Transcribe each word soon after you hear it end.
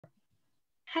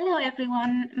Hello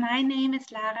everyone, my name is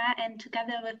Lara and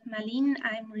together with Marlene,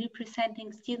 I'm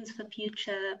representing Students for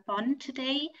Future Bonn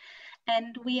today.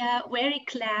 And we are very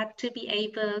glad to be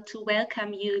able to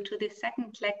welcome you to the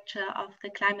second lecture of the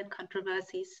climate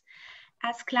controversies.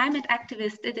 As climate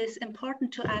activists, it is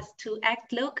important to us to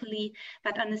act locally,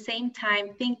 but at the same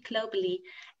time think globally.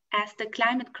 As the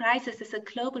climate crisis is a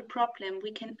global problem,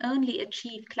 we can only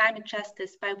achieve climate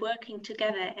justice by working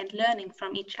together and learning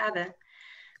from each other.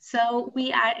 So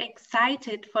we are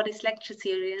excited for this lecture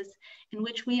series in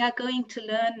which we are going to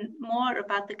learn more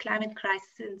about the climate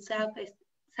crisis in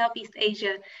Southeast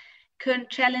Asia, current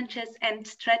challenges and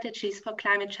strategies for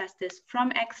climate justice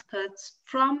from experts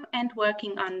from and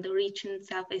working on the region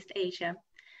Southeast Asia.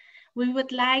 We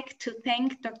would like to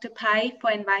thank Dr. Pai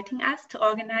for inviting us to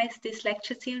organize this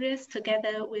lecture series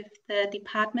together with the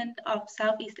Department of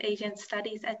Southeast Asian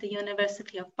Studies at the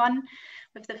University of Bonn,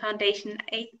 with the Foundation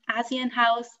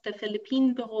Asienhaus, the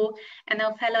Philippinenbüro, and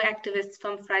our fellow activists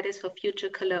from Fridays for Future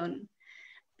Cologne.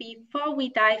 Before we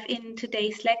dive in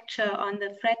today's lecture on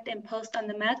the threat imposed on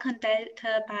the Mekong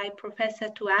Delta by Professor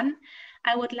Tuan,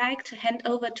 I would like to hand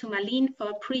over to Marlene for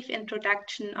a brief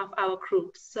introduction of our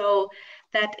group, so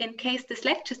that in case this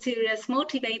lecture series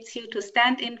motivates you to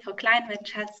stand in for climate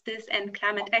justice and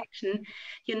climate action,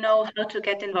 you know how to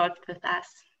get involved with us.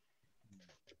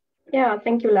 Yeah,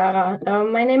 thank you, Lara.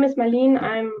 My name is Marlene.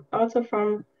 I'm also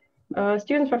from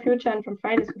Students for Future and from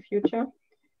Fridays for Future.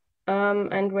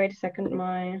 And wait a second,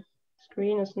 my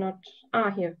screen is not,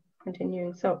 here,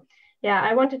 continuing. So yeah,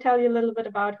 I want to tell you a little bit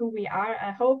about who we are.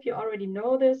 I hope you already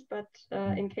know this, but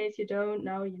in case you don't,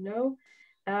 now you know.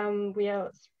 We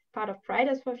are part of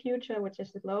Fridays for Future, which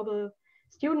is the global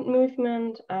student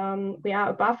movement. We are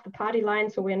above the party line,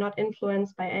 so we're not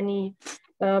influenced by any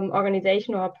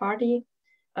organization or party.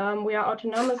 We are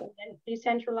autonomous and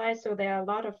decentralized, so there are a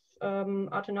lot of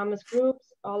autonomous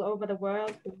groups all over the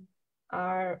world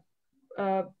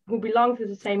who belong to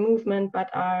the same movement but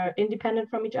are independent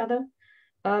from each other.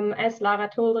 As Lara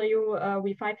told you,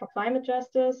 we fight for climate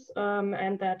justice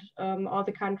and that all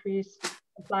the countries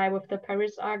comply with the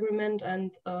Paris Agreement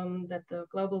and that the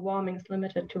global warming is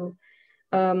limited to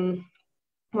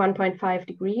 1.5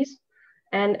 degrees.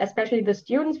 And especially the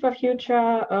Students for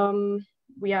Future,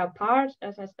 we are part,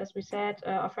 as we said,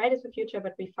 of Fridays for Future,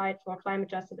 but we fight for climate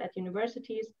justice at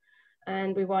universities.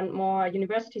 And we want more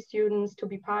university students to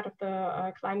be part of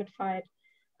the climate fight.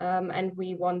 And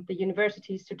we want the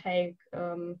universities to take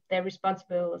their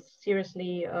responsibilities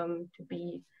seriously to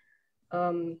be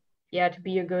a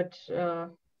good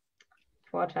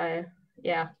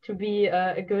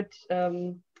a good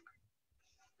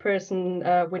person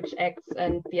which acts,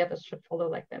 and the others should follow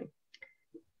like them.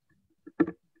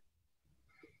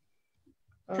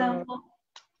 So,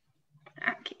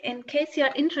 in case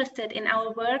you're interested in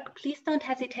our work, please don't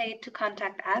hesitate to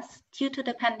contact us. Due to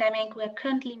the pandemic, we're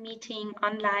currently meeting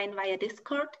online via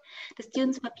Discord. The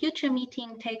Students for Future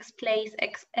meeting takes place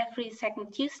every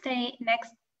second Tuesday.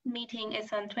 Next meeting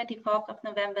is on 24th of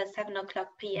November, 7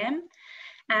 o'clock p.m.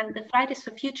 And the Fridays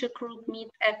for Future group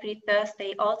meets every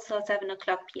Thursday, also 7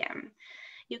 o'clock p.m.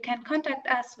 You can contact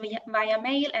us via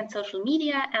mail and social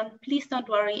media, and please don't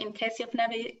worry, in case you've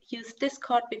never used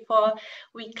Discord before,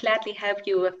 we gladly help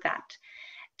you with that.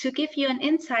 To give you an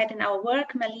insight in our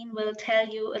work, Marlene will tell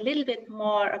you a little bit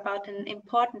more about an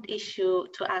important issue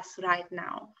to us right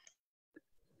now.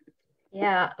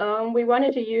 Yeah, we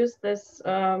wanted to use this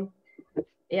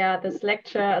this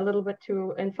lecture a little bit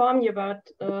to inform you about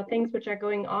things which are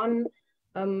going on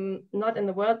not in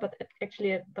the world, but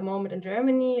actually at the moment in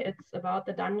Germany. It's about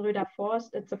the Dannröder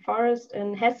Forst. It's a forest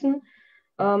in Hessen,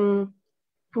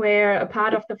 where a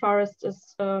part of the forest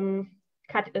is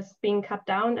being cut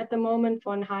down at the moment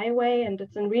for a highway, and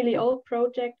it's a really old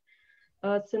project.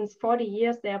 Since 40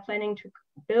 years, they are planning to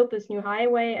build this new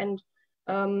highway, and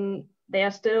they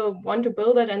are still want to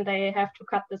build it, and they have to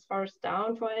cut this forest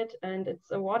down for it. And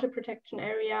it's a water protection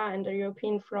area and a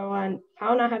European flora and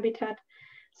fauna habitat.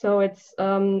 So it's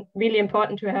really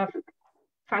important to have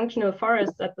functional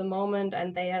forests at the moment,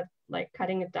 and they are like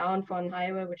cutting it down for a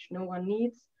highway, which no one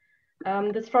needs.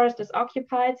 This forest is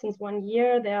occupied since 1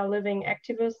 year. There are living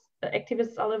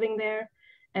activists are living there.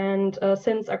 And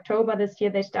since October this year,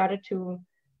 they started to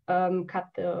cut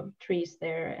the trees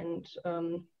there. And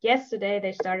yesterday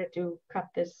they started to cut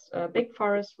this big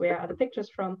forest. Where are the pictures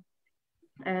from?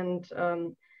 And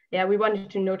we wanted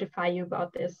to notify you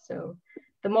about this. So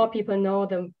the more people know,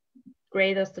 the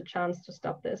greater is the chance to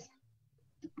stop this.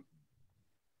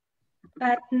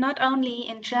 But not only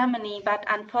in Germany, but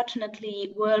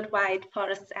unfortunately worldwide,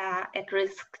 forests are at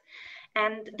risk.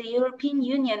 And the European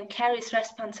Union carries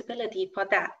responsibility for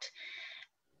that.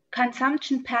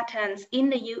 consumption patterns in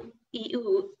the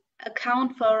EU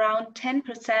account for around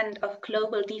 10% of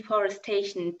global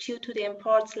deforestation due to the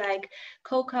imports like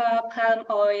cocoa, palm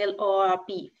oil, or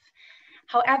beef.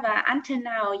 However, until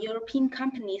now, European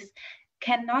companies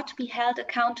cannot be held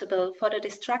accountable for the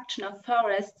destruction of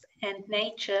forests and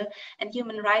nature and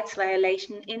human rights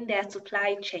violation in their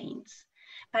supply chains.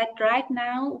 But right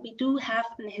now, we do have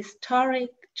an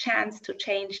historic chance to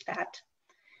change that.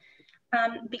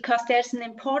 Because there's an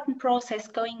important process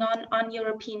going on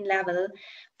European level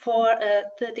for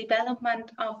the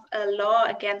development of a law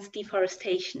against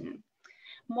deforestation.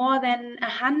 More than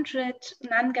 100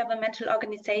 non-governmental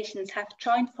organizations have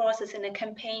joined forces in a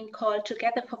campaign called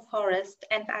Together for Forests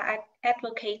and are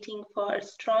advocating for a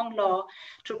strong law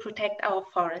to protect our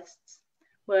forests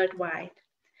worldwide.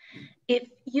 If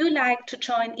you like to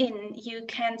join in, you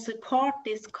can support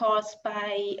this cause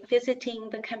by visiting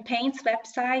the campaign's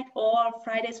website or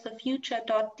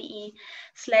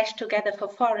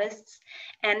fridaysforfuture.de/togetherforforests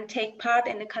and take part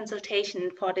in the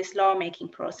consultation for this lawmaking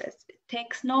process. It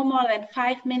takes no more than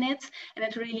 5 minutes and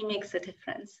it really makes a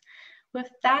difference.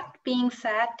 With that being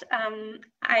said,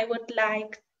 I would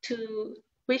like to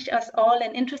wish us all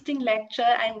an interesting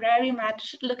lecture. I'm very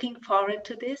much looking forward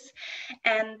to this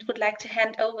and would like to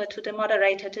hand over to the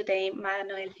moderator today,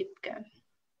 Manuel Hübke.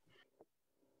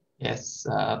 Yes,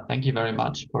 thank you very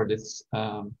much for this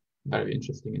very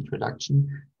interesting introduction.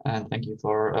 And thank you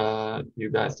for you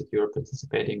guys that you're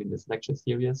participating in this lecture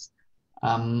series.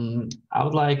 I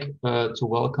would like to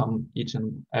welcome each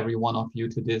and every one of you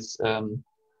to this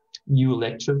new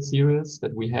lecture series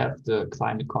that we have, the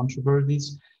Climate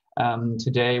Controversies.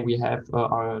 Today we have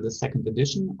the second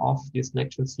edition of this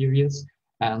lecture series,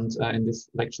 and in this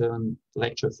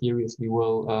lecture series we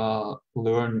will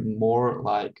learn more,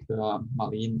 like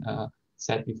Malin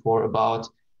said before, about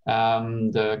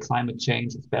the climate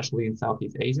change, especially in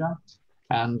Southeast Asia.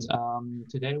 And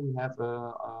today we have a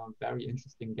very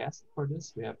interesting guest for this.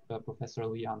 We have Professor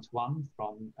Le Anh Tuan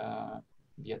from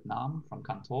Vietnam, from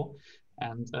Can Tho,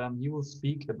 and he will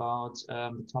speak about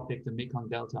the topic, the Mekong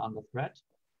Delta under threat.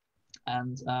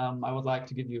 And I would like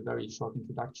to give you a very short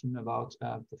introduction about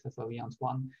Professor Le Anh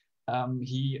Tuan.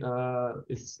 He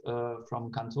is from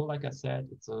Can Tho, like I said.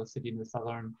 It's a city in the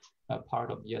southern part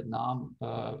of Vietnam, a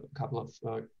couple of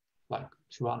like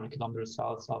 200 kilometers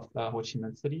south of Ho Chi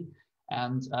Minh City.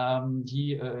 And he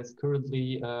is currently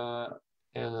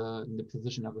in the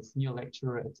position of a senior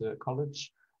lecturer at the College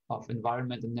of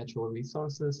Environment and Natural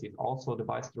Resources. He's also the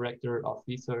Vice Director of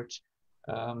Research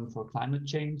for Climate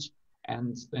Change.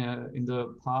 And in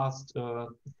the past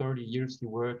 30 years, he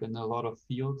worked in a lot of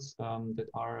fields that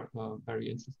are very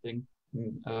interesting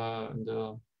in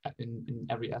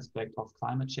every aspect of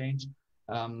climate change,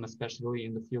 especially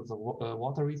in the fields of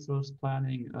water resource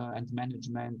planning and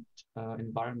management,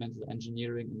 environmental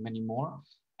engineering, and many more.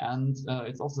 And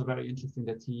it's also very interesting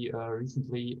that he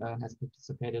recently has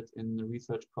participated in the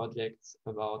research projects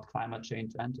about climate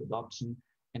change and adoption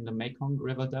in the Mekong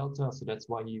River Delta. So that's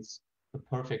why he's the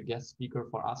perfect guest speaker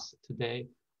for us today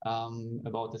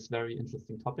about this very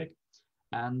interesting topic.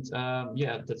 And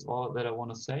yeah, that's all that I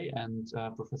want to say. And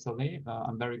Professor Le,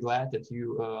 I'm very glad that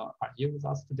you are here with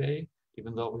us today,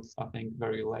 even though it's, I think,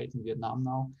 very late in Vietnam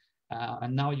now.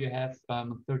 And now you have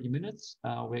 30 minutes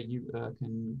where you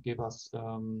can give us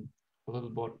a little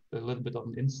bit of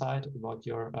an insight about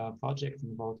your project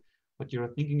and about what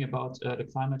you're thinking about the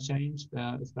climate change,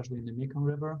 especially in the Mekong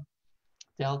River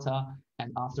Delta.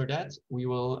 And after that, we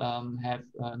will have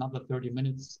another 30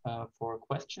 minutes for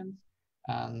questions.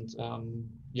 And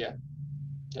yeah,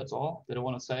 that's all that I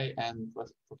want to say. And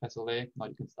Professor Le, now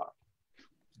you can start.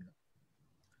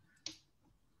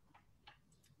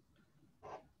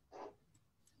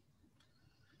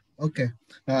 Okay,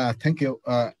 thank you.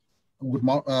 Good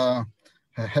morning.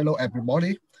 Hello,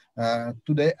 everybody.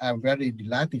 Today, I'm very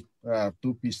delighted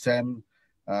to present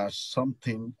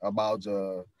something about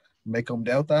the Mekong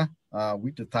Delta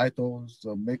with the title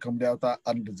 "The Mekong Delta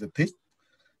Under the Threat"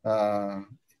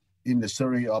 in the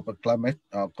series of a climate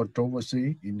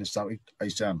controversy in the Southeast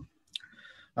Asia.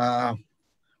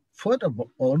 First of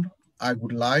all, I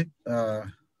would like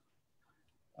to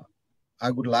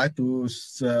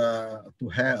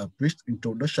have a brief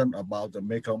introduction about the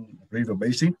Mekong River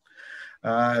Basin.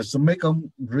 The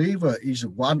Mekong River is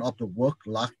one of the world's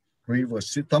largest river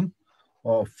system,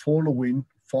 following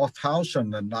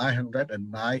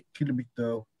 4,909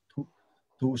 kilometers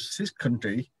to 6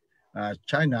 countries,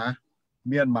 China,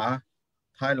 Myanmar,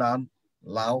 Thailand,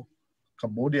 Laos,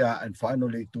 Cambodia, and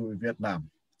finally to Vietnam.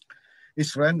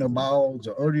 It's ran about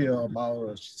the area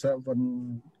about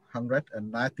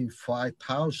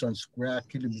 795,000 square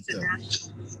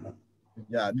kilometers.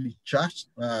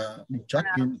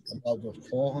 discharging about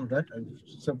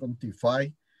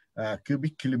 475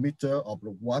 cubic kilometer of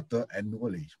the water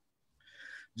annually.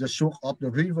 The source of the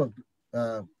river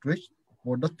creek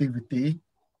productivity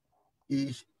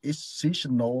is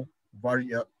seasonal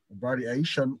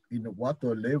variation in the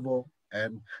water level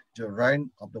and the range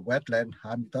of the wetland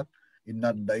habitat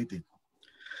inundated.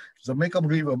 The Mekong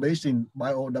River Basin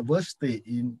biodiversity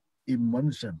in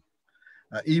immense,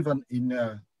 even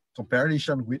in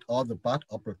comparison with other parts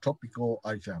of the tropical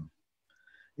ASEAN.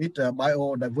 Its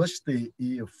biodiversity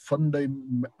is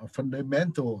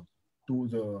fundamental to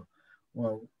the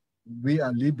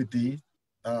viability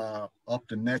of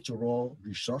the natural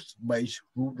resource-based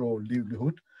rural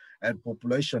livelihood and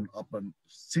population of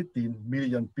 16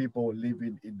 million people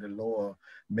living in the lower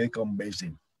Mekong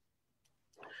Basin.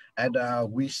 And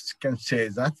we can say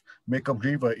that Mekong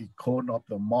River is called of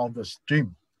the mother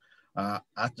stream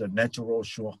as the natural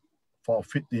source for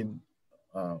feeding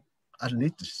at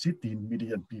least 16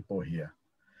 million people here.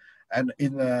 And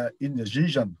in the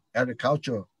region,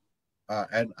 agriculture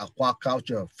and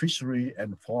aquaculture, fishery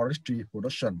and forestry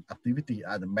production activity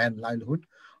are the main livelihood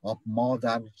of more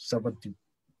than 70%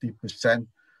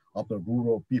 of the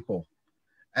rural people.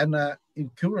 And in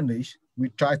currently, we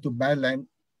try to balance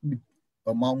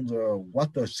among the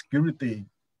water security,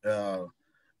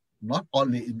 not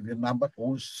only in Vietnam, but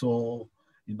also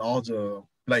in other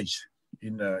places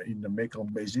in the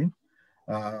Mekong Basin.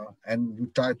 And we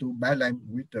try to balance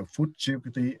with the food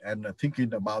security and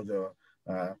thinking about the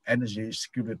energy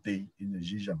security in the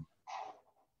region.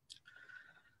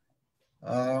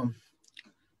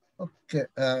 Okay,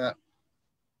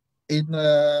 in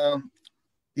a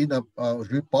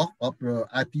report of the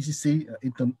IPCC,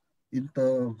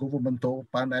 Intergovernmental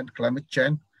Panel on Climate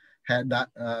Change, had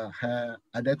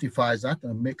identified that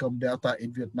the Mekong Delta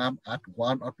in Vietnam as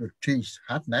one of the three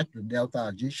hardest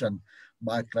delta regions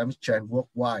by climate change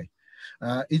worldwide.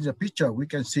 In the picture, we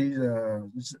can see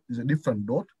the different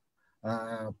dots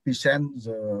present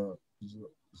the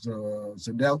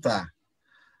delta.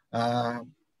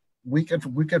 We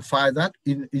can find that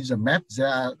in the map there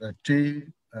are three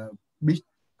big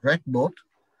red dots,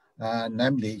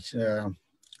 namely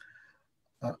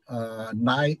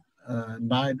nine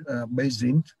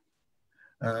basins,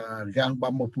 Gang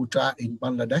Brahmaputra in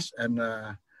Bangladesh and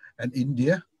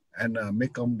India, and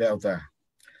Mekong Delta.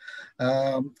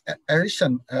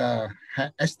 Ericsson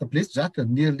established that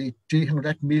nearly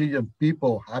 300 million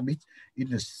people habit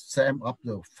in the same of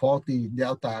the 40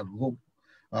 delta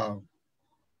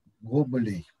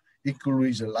globally,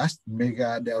 including the last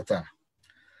mega delta.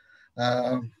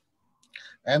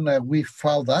 And we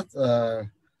found that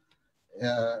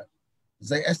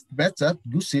they estimate that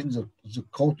using the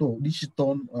Koto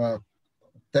digital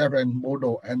terrain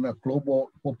model and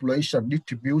global population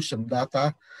distribution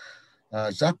data,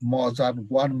 that more than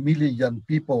 1 million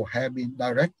people have been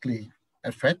directly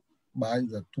affected by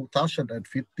the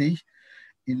 2050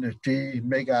 in the three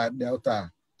mega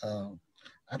delta.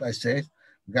 As I said,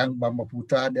 Gang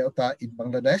Brahmaputra Delta in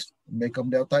Bangladesh, Mekong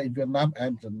Delta in Vietnam,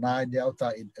 and the Nile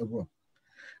Delta in Europe.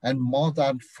 And more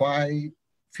than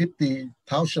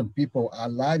 50,000 people are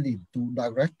likely to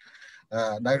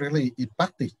directly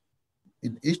impacted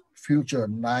in each future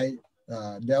Nile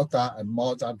Delta, and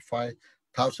more than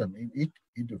 5,000 in each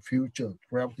in the future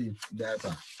 20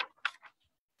 Delta.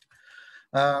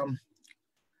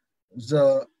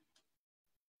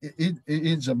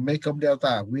 In the Mekong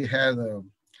Delta, we have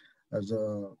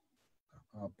the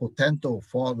potential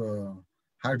for the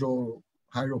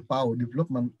hydropower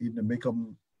development in the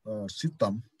Mekong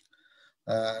system.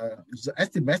 The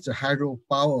estimated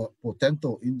hydropower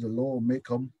potential in the lower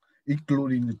Mekong,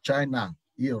 including China,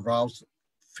 is around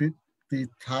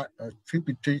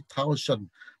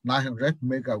 53,900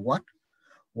 megawatt,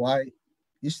 while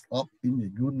it's up in the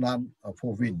Yunnan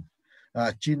province.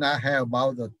 China has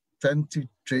about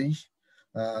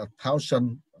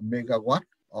 23,000 megawatt,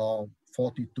 or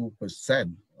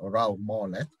 42%, around more or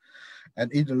less. And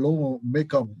in the lower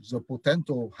Mekong, the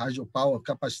potential hydropower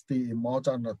capacity is more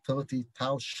than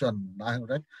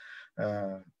 30,900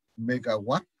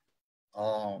 megawatt,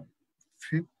 or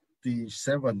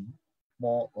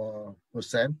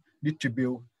 57%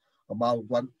 distribute about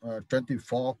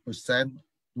 24%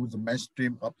 to the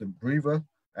mainstream of the river,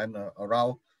 and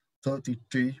around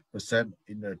 33%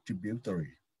 in the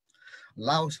tributary.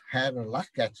 Laos had a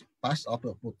largest part of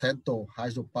the potential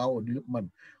hydropower development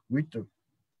with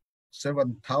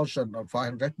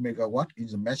 7,500 megawatt in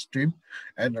the mainstream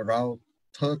and around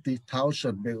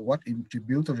 30,000 megawatt in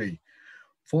tributary.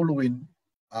 Following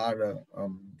are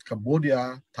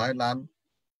Cambodia, Thailand,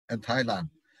 and Thailand.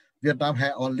 Vietnam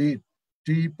had only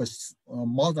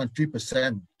more than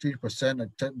 3%, 3%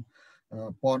 and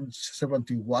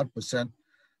 10.71%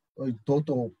 in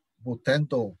total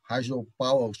potential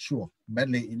hydropower source,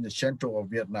 mainly in the central of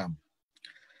Vietnam.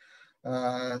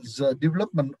 The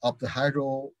development of the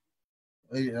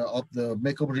of the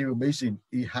Mekong River Basin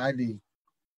is highly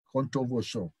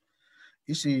controversial.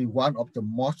 It is one of the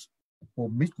most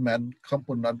prominent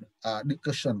component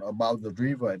discussion about the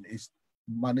river and its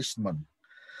management.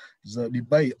 The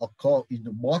debate occurs in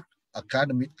both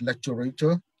academic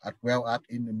literature as well as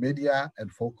in the media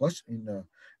and focus in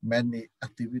many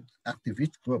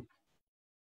activist groups.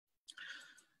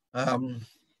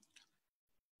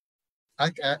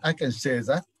 I can say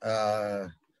that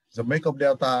the Mekong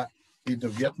Delta in the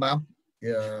Vietnam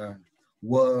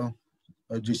were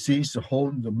received the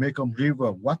whole the Mekong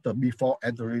River water before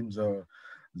entering the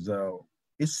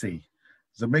sea.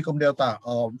 The Mekong Delta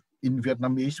in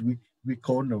Vietnamese we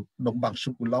call the Đồng bằng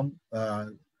sông Cửu Long,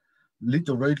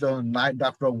 literally Nai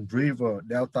Đắk Rồng River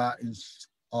Delta is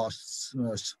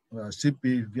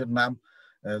simply Vietnam,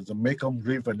 the Mekong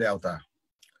River Delta.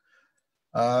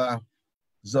 The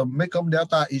Mekong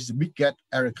Delta is the biggest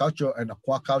agriculture and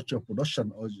aquaculture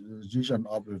production region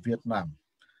of Vietnam.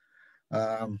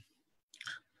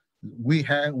 We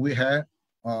have the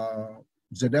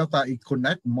delta it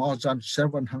connect more than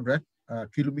 700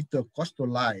 kilometer coastal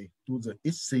line to the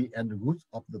East Sea and the route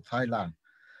of the Thailand.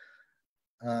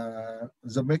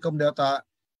 The Mekong Delta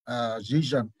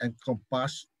region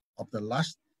encompasses of the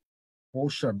last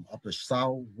portion of the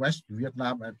southwest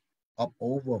Vietnam and of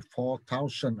over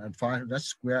 4,500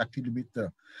 square kilometers.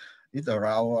 It's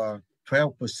around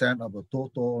 12% of the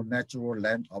total natural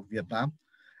land of Vietnam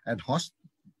and hosts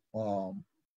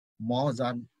more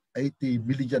than 80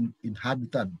 million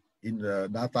inhabitants in the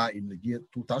data in the year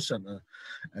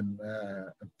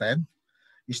 2010.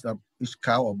 It's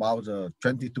count about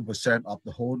 22% of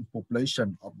the whole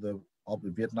population of the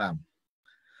Vietnam.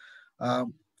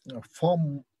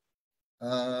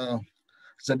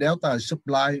 The delta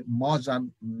supply more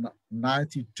than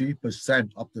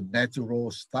 93% of the natural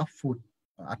staple food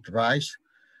at rice,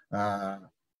 and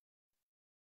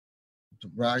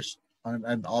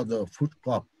other food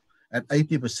crops, and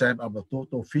 80% of the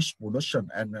total fish production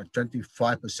and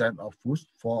 25% of food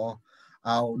for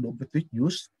our domestic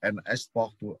use and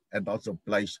export to another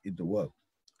place in the world.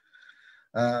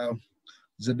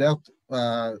 The delta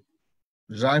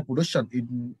rice production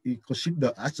is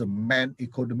considered as a main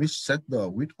economic sector,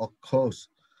 which occurs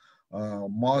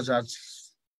more than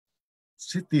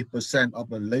 60% of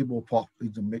the labor force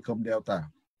in the Mekong Delta.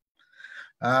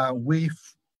 We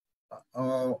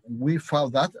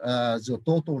found that the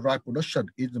total rice production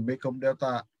in the Mekong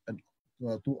Delta and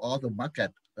to other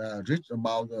markets reached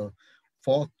about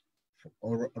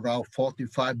around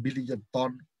 45 billion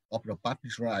tons of the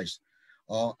purchased rice,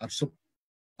 or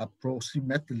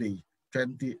approximately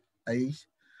 28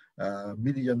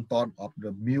 million tons of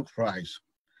the milk rice.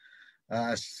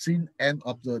 Since end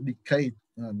of the decade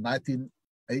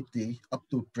 1980 up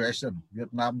to present,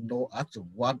 Vietnam known as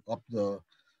one of the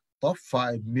top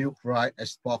 5 milk rice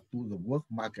export to the world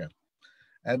market,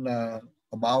 and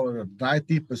about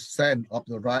 90% of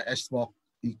the rice export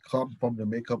comes from the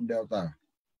Mekong Delta.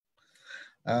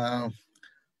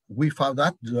 We found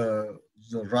that the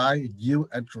rice yield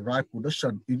and rice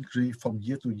production increase from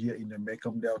year to year in the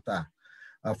Mekong Delta.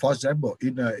 For example,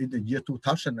 in the year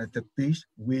 2030,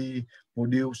 we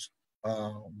produced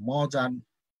more than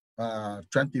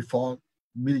 24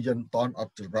 million tons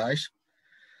of the rice.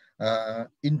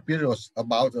 In periods,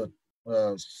 about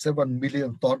 7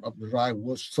 million tons of the rice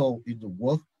was sold in the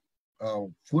world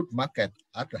food market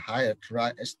at the highest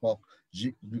rice export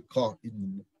record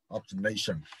of the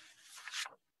nation.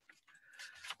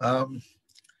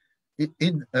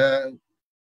 In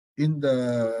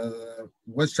the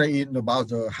let's say in about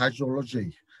the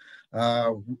hydrology,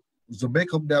 the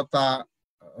Mekong Delta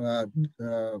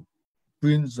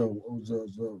brings the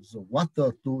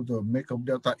water to the Mekong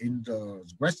Delta in the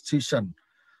wet season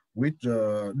with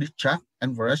the discharge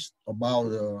average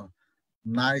about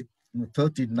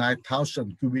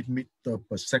 39,000 cubic meters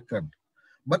per second.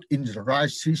 But in the dry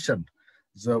season,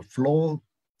 the flow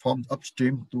from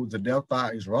upstream to the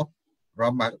delta is dropped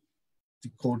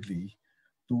dramatically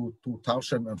to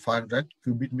 2,500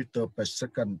 cubic meters per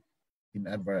second in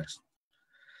average.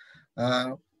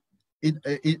 In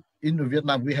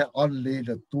Vietnam, we have only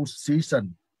the 2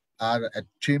 seasons are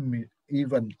extreme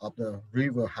event of the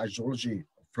river hydrology,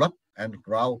 flood and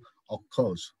drought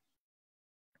occurs.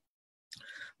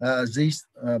 These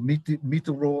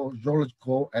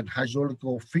meteorological and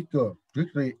hydrological figures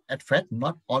greatly affect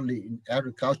not only in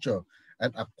agriculture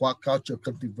and aquaculture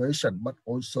cultivation, but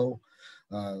also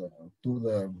to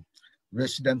the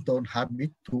residential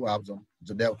habit throughout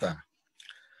the delta.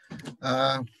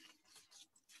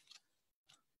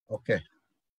 Okay.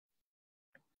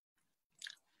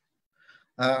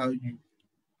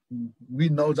 We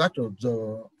know that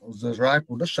the rice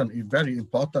production is very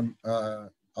important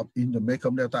in the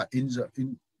Mekong Delta. In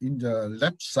the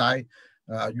left side,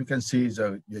 you can see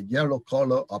the yellow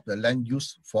color of the land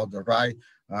use for the rice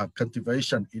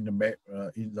cultivation in the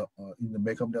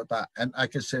Mekong Delta, and I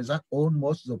can say that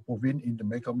almost the province in the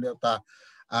Mekong Delta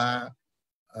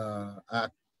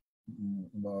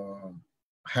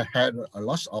had a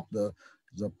lot of the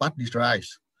paddy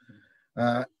rice.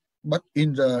 But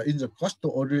in the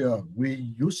coastal area,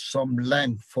 we use some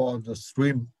land for the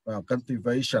stream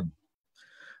cultivation.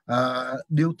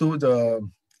 Due to the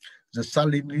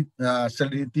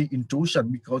salinity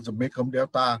intrusion, because the Mekong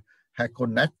Delta had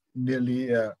connect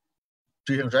nearly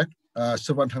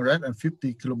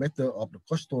 750 kilometers of the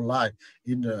coastal line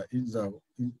in the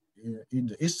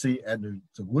East Sea and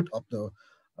the wood of the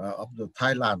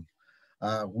Thailand.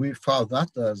 We found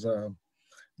that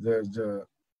the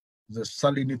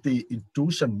salinity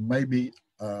intrusion may be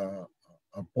a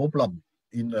problem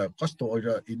in the coastal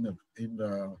area in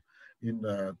the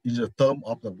term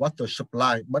of the water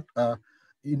supply, but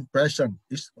in present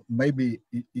maybe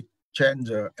it change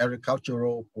the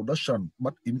agricultural production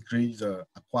but increase the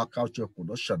aquaculture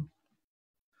production.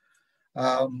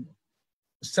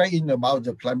 Saying about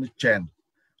the climate change,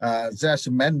 there's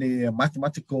many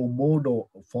mathematical model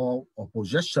for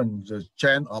projection the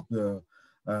change of the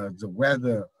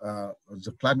weather,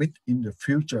 the climate in the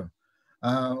future.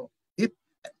 If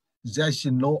there's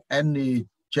no any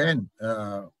change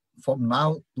from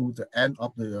now to the end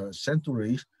of the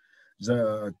century,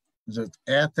 the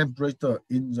air temperature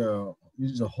in the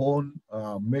whole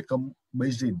Mekong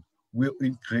Basin will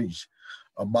increase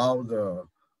about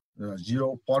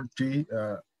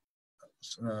 0.3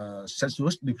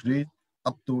 Celsius degree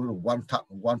up to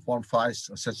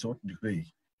 1.5 Celsius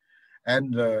degree,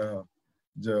 and the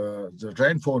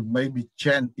rainfall may be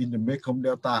changed in the Mekong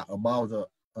Delta about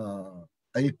 8%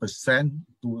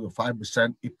 to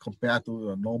 5% if compared to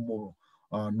the normal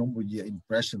year in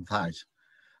present times.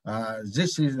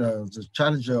 This is the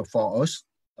challenge for us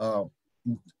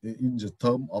in the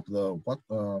term of the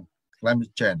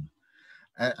climate change.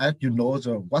 As you know,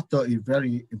 the water is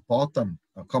very important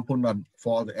component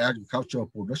for the agricultural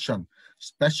production,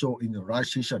 especially in the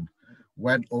rice season,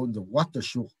 when all the water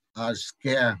sources are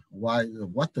scarce, while the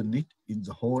water need in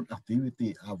the whole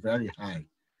activity are very high.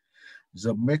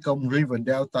 The Mekong River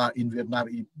Delta in Vietnam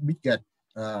is biggest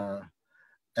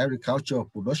agricultural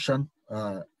production,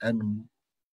 and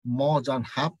more than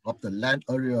half of the land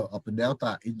area of the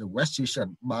Delta in the west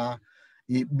season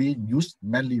is being used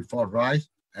mainly for rice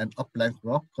and upland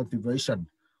crop cultivation,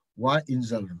 while in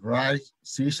the rice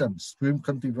season, stream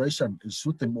cultivation is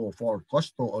suitable for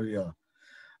coastal area.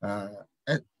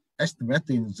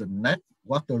 Estimating the net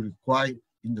water required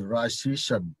in the rice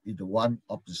season is one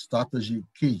of the strategic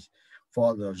keys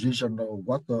for the regional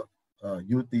water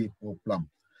utility problem.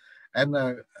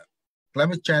 And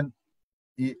climate change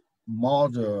is more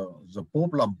the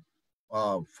problem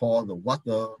for the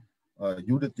water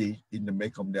utility in the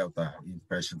Mekong Delta in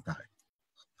present time.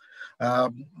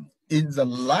 In the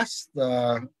last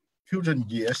few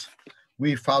years,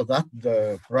 we found that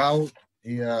the drought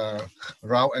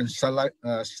and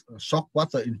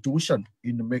saltwater intrusion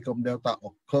in the Mekong Delta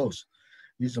occurs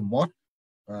is the most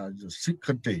the sick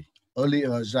country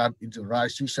earlier than in the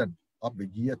rice season of the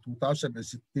year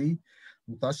 2016,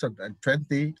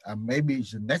 2020, and maybe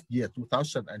the next year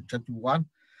 2021.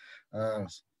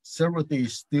 Severity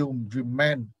still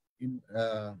remain in,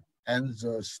 and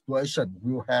the situation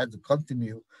will have to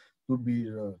continue to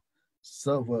be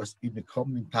servers in the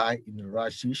coming time in the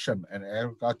rice season, and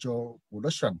agricultural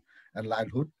production and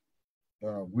livelihood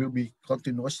will be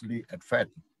continuously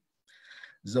affected.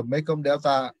 The Mekong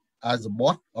Delta as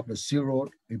both of the zero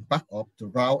impact of the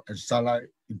drought and saline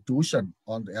intrusion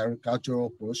on the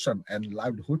agricultural production and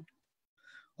livelihood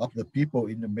of the people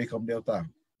in the Mekong Delta,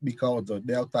 because the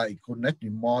Delta is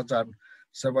connected more than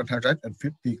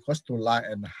 750 coastal line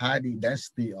and high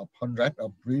density of hundreds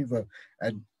of rivers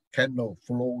and canal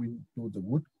flowing to the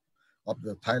wood of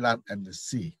the Thailand and the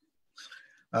sea.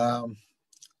 And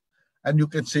you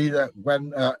can see that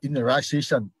when in the rice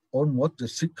season, almost the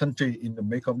 6 countries in the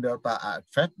Mekong Delta are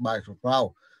affected by the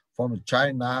drought from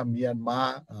China,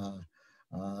 Myanmar,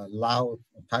 Laos,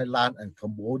 Thailand, and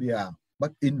Cambodia.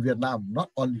 But in Vietnam, not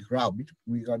only drought,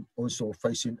 we are also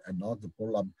facing another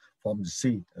problem from the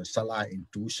sea, saline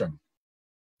intrusion.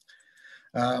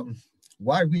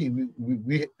 why we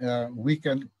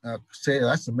can say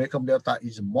that the Mekong Delta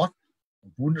is a most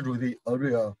vulnerable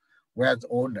area where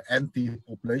all the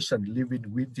anti-population living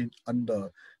within under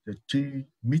the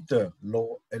 3-meter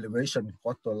low elevation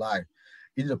coastal line.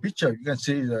 In the picture, you can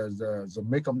see the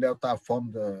Mekong Delta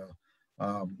from the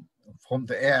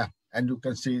air, and you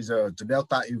can see the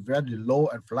delta is very low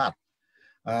and flat.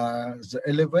 The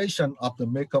elevation of the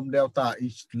Mekong Delta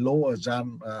is lower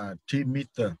than 3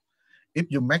 meters. If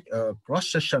you make a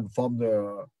cross section from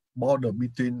the border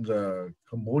between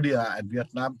Cambodia and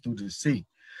Vietnam to the sea,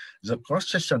 the cross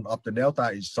section of the delta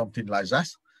is something like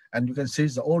that. And you can see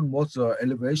the almost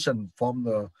elevation from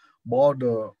the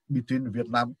border between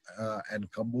Vietnam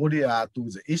and Cambodia to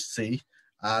the East Sea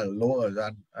are lower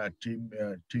than 3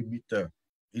 meters.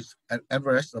 It's an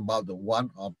average about the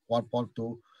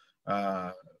 1.2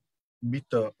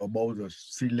 meter above the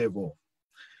sea level.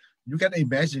 You can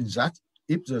imagine that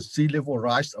if the sea level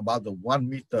rise about the 1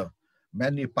 meter,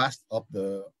 many parts of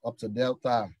the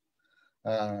delta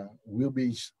will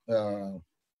be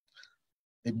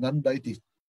inundated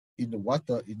in the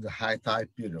water in the high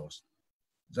tide periods.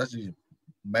 That is the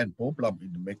main problem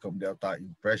in the Mekong Delta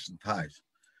in present times.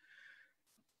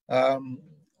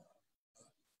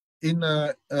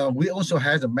 We also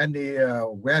have many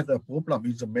weather problems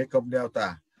in the Mekong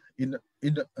Delta. In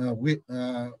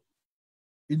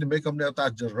the Mekong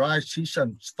Delta, the dry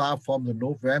season starts from the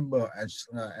November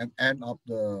and end of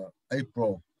the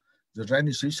April. The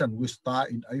rainy season will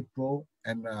start in April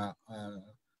and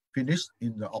finish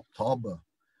in the October.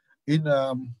 In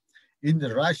the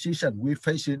dry season, we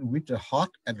facing with the hot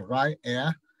and dry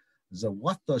air, the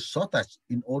water shortage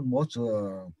in almost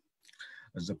the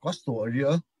coastal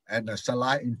area, and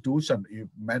saline intrusion is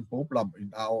main problem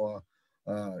in our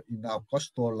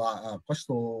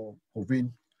coastal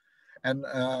province. And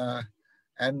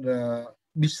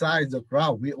besides the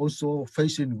ground, we also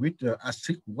facing with the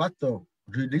acid water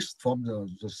released from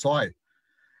the soil.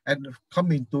 And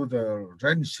coming to the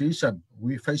rainy season,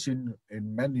 we facing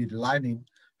in many lightning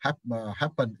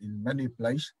happen in many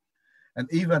places. And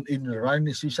even in the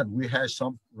rainy season, we had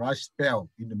some dry spell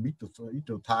in the middle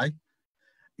tide.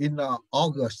 In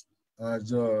August,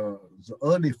 the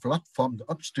early flood from the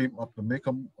upstream of the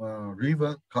Mekong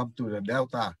River come to the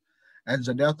delta. And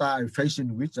the delta is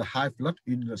facing with the high flood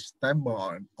in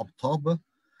September and October.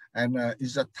 And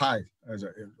it's a tide,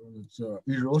 the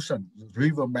erosion, the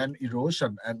riverman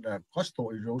erosion and coastal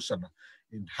erosion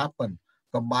happen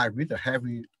combined with the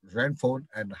heavy rainfall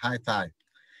and high tide.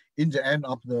 In the end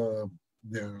of the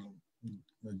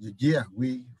year,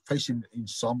 we facing in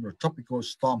some tropical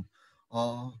storm,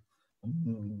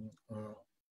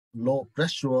 low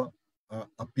pressure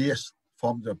appears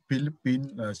from the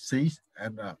Philippine Sea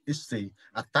and East Sea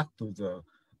attack to the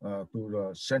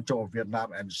central of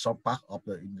Vietnam and some part of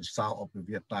in the south of the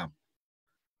Vietnam.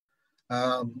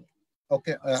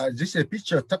 Okay, this is a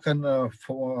picture taken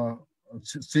for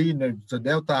seeing the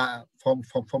delta from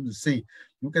the sea.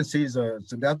 You can see the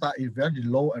delta is very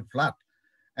low and flat.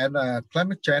 And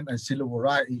climate change and sea level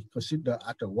rise is considered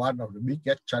as one of the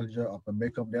biggest challenges of the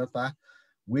Mekong Delta.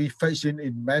 We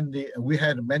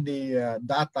had many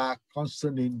data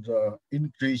concerning the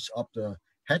increase of the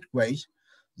headwaves,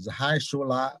 the high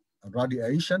solar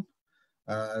radiation,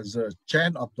 the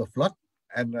change of the flood,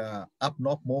 and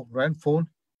abnormal rainfall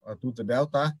to the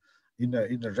delta in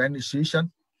the rainy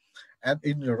season. And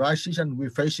in the dry season, we're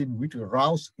facing with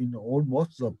droughts in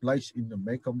almost the place in the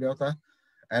Mekong Delta.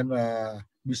 And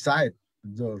besides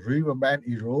the riverbank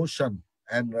erosion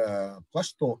and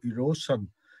coastal erosion,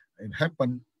 it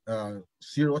happened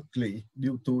seriously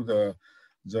due to the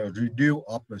reduce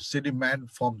of the sediment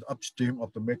from the upstream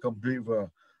of the Mekong River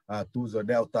to the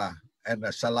delta, and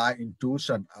the saline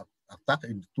intrusion attack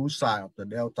in two sides of the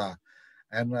delta.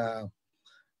 And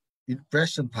in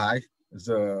present time,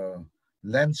 the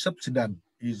land subsidence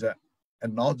is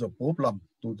another problem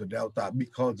to the delta,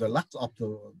 because the lack of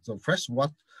the fresh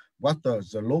water,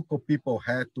 the local people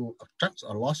had to attract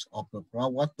a lot of the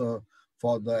groundwater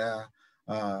for their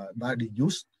daily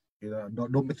use,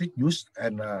 domestic use,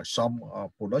 and some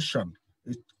production.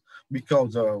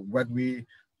 Because when we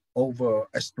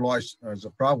overexploit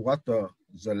the groundwater,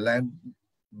 the land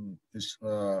is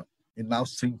now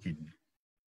sinking.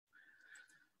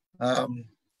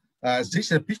 This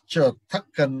is a picture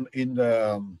taken in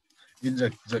the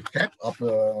cap of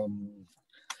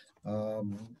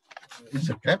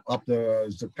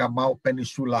the Camau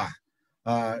Peninsula.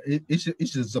 It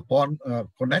is the pond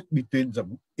connect between the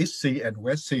East Sea and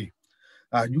West Sea.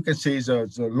 You can see the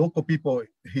local people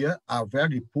here are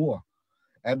very poor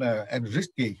and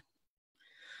risky.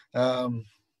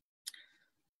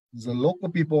 the local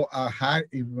people are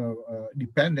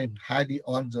dependent highly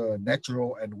on the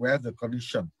natural and weather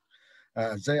condition.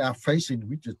 They are facing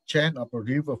with the change of a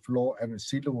river flow and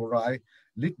sea level rise,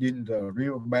 leading the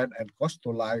riverbed and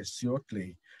coastal line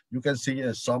shortly. You can see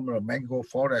some mangrove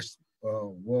forests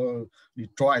were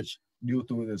destroyed due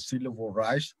to the sea level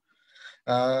rise.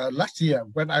 Last year,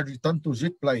 when I returned to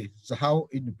this place, the house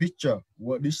in the picture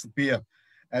will disappear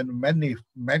and many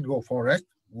mangrove forests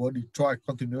were destroyed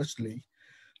continuously.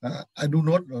 I do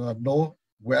not know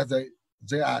where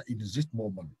they are in this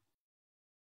moment.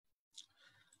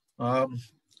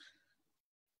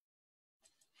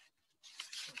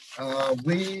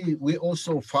 We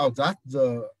also found that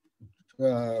the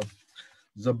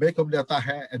Mekong Delta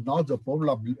had another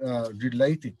problem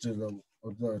related to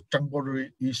the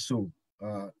temporary issue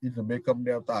in the Mekong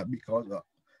Delta because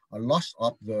a loss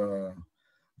of the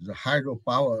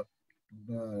hydropower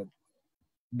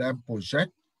dam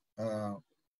project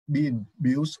being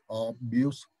built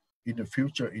in the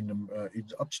future in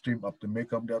the upstream of the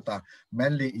Mekong Delta,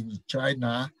 mainly in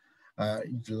China,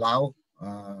 in Laos,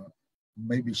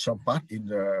 maybe some part in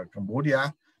the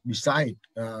Cambodia. Besides,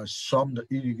 some the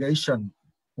irrigation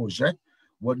project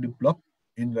were developed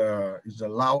in the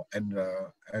Laos and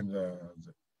the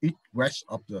east west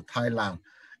of the Thailand.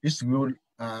 This will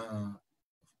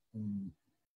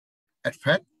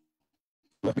affect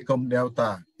the Mekong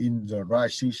Delta in the dry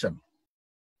season.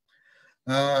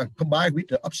 Combined with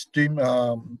the upstream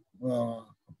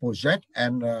project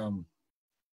and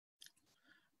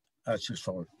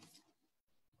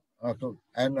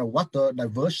water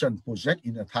diversion project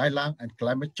in Thailand and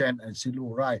climate change and sea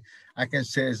level rise, I can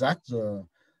say that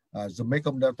the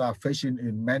Mekong Delta facing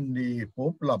in many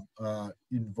problems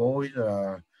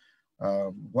involve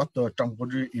water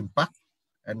temporary impact,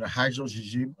 and the hydro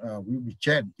regime will be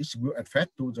changed. It will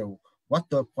affect to the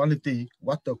water quality,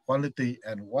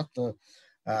 and water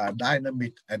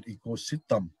dynamic and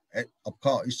ecosystem. And of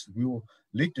course, it will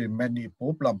lead to many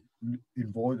problems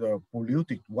involve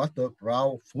polluted water,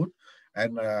 ground, food,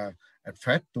 and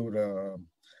affect to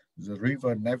the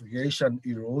river navigation,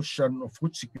 erosion,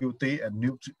 food security, and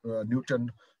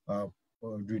nutrient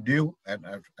reduce and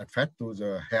affect to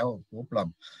the health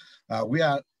problem. We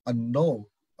are unknown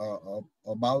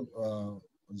about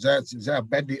there are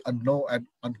many unknown and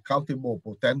uncountable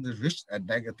potential risks and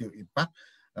negative impact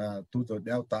to the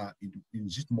Delta in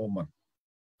this moment.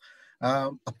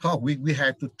 Of course, we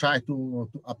have to try to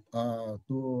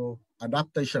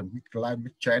adaptation with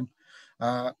climate change.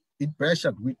 In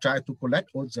present, we try to collect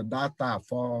all the data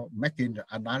for making the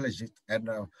analysis and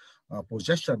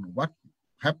projection what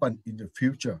happened in the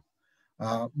future.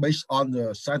 Based on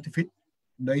the scientific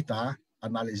data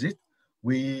analysis,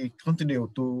 we continue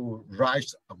to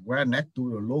raise awareness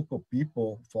to the local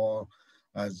people for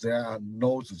their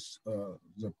knows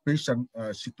the present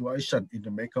situation in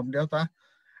the Mekong Delta,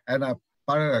 and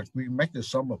parallel we make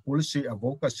some policy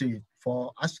advocacy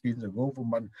for asking the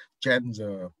government change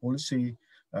the policy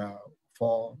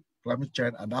for climate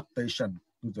change adaptation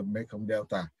to the Mekong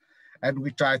Delta, and we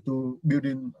try to build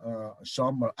in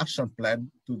some action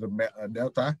plan to the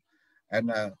Delta,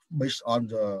 and based on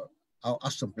our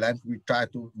action plan, we try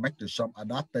to make some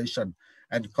adaptation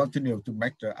and continue to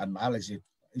make the analysis.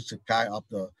 It's a kind of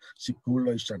the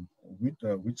circulation with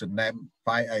the name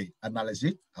 5A: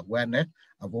 analysis, awareness,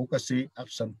 advocacy,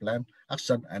 action plan,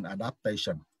 action and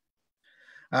adaptation.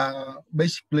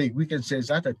 Basically, we can say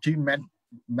that the three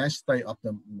mainstay of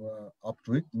the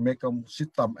Mekong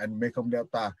system and Mekong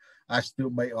Delta are still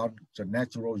based on the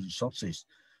natural resources.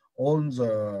 All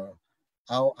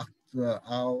our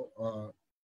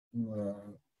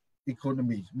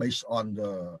economy based on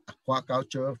the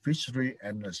aquaculture, fishery,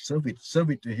 and service.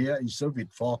 Service here is service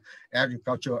for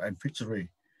agriculture and fishery,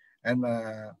 and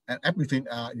everything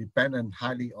are dependent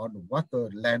highly on water,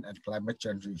 land, and climate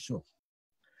change resource.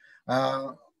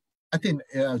 I think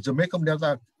the Mekong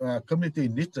Delta community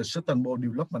needs a sustainable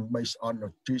development based on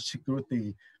the tree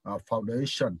security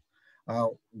foundation.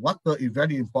 Water is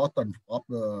very important of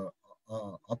the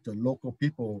local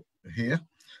people here,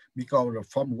 because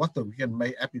from water we can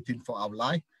make everything for our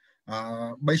life.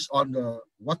 Based on the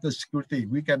water security,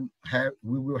 we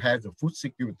will have the food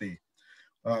security.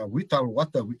 Without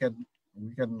water, we can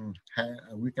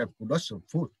produce some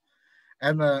food,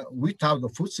 and without the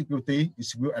food security,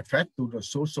 it will affect to the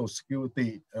social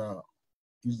security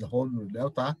in the whole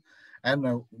Delta.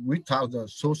 And without the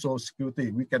social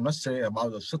security, we cannot say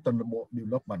about the sustainable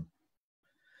development.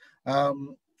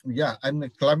 Yeah,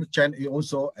 and climate change is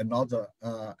also another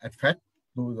effect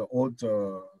to all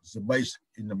the base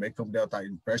in the Mekong Delta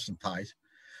in present times.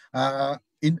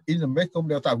 In the Mekong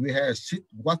Delta, we have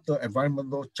water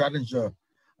environmental challenges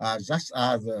such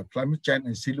as climate change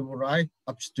and sea level rise,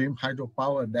 upstream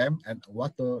hydropower dam and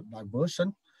water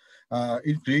diversion,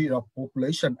 increase of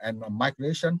population and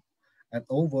migration, and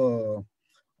over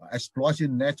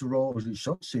exploiting natural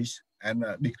resources and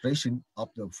degradation of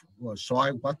the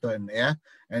soil, water, and air,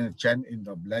 and change in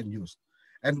the land use.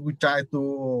 And we try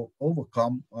to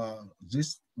overcome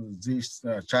this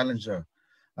challenge.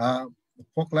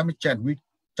 For climate change, we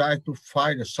try to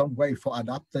find some way for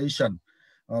adaptation.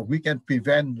 We can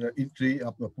prevent the increase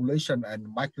of the population and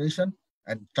migration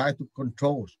and try to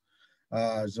control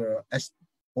the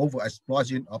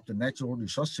over-exploitation of the natural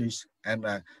resources and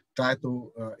try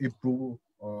to improve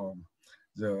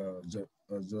the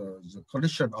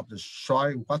condition of the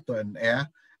soil, water, and air,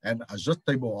 and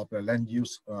adjustable of the land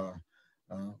use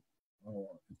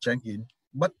changing.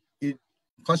 But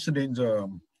considering the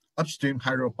upstream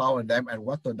hydropower dam and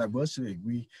water diversity,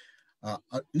 we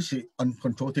is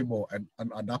uncontrollable and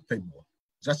unadaptable.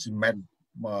 That's the main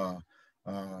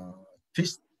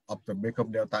twist of the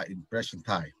Mekong Delta in present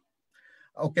time.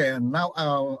 Okay, and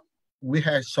now we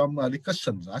have some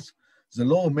discussions. The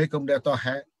lower Mekong Delta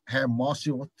have more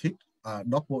CO2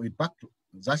 double impact.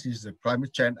 That is the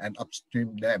climate change and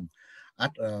upstream dam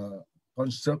at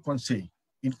consequency.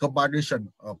 In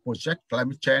combination, project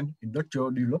climate change, industrial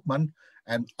development,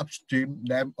 and upstream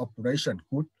dam operation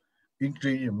could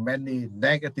increase many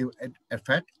negative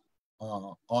effects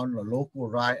on the local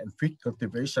rice and fish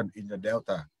cultivation in the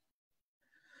Delta.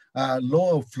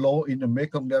 Lower flow in the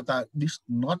Mekong Delta does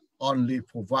not only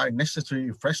provide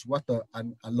necessary fresh water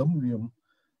and aluminum,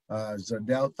 the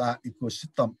Delta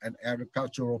ecosystem and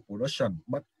agricultural production,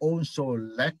 but also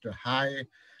let the high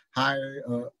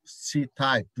sea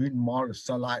tide bring more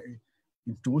saline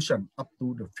intrusion up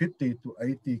to the 50 to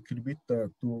 80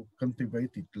 kilometers to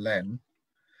cultivated land.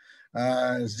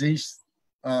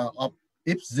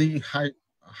 If the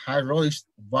hydraulic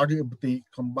variability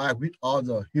combined with all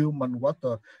the human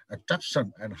water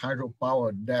attraction and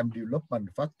hydropower dam development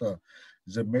factor,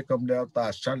 the Mekong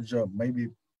Delta challenge may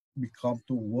become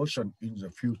to worsen in the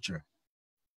future.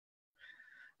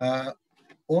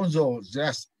 Also,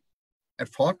 there's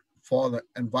effort for the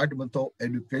environmental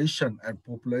education and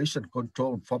population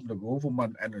control from the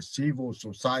government and the civil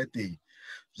society.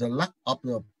 The lack of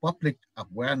the public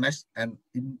awareness and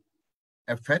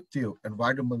effective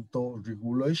environmental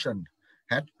regulation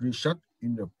had resulted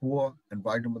in the poor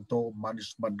environmental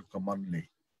management commonly.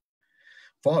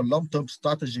 For a long-term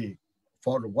strategy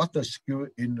for the water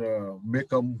security in the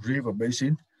Mekong River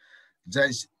Basin, there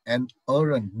is an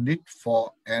urgent need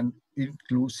for an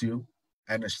inclusive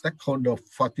and a stakeholder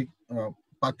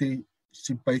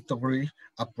participatory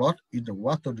approach in the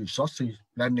water resources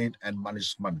planning and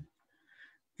management.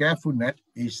 Carefulness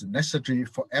is necessary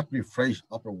for every phase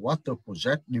of the water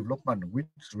project development with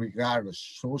regard to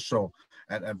social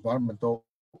and environmental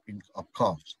of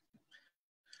course.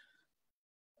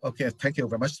 Okay, thank you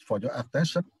very much for your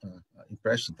attention.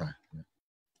 Impression time. Yeah.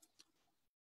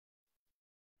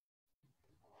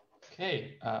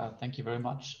 Okay, thank you very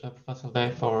much, Professor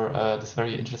Le, for this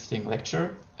very interesting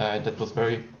lecture. That was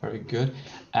very, very good.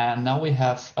 And now we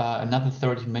have another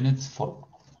 30 minutes for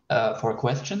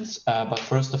questions. But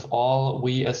first of all,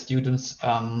 we as students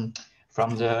from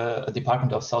the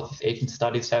Department of Southeast Asian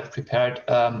Studies have prepared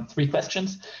 3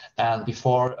 questions. And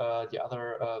before the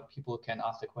other people can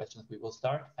ask the questions, we will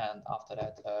start. And after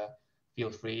that, feel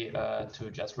free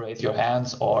to just raise your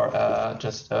hands or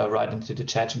just write into the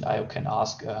chat and I can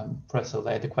ask Professor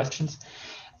Le the questions.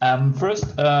 First,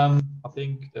 I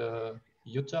think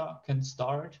Jutta can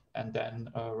start, and then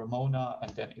Ramona,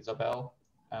 and then Isabel,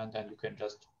 and then you can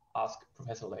just ask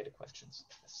Professor Le the questions.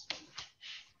 Yes.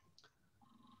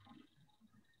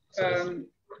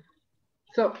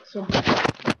 So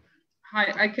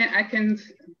hi, I can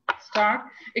start.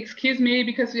 Excuse me,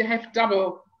 because we have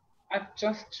double. I've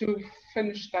just to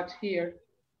finish that here.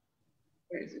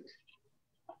 Where is it?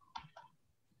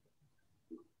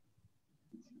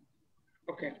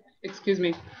 Okay, excuse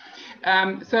me.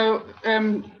 Also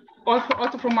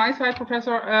from my side,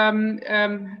 Professor,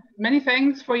 many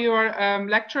thanks for your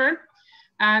lecture.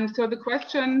 And so the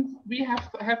question we have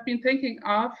been thinking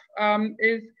of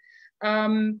is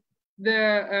the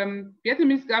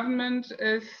Vietnamese government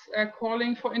is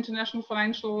calling for international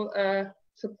financial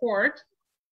support.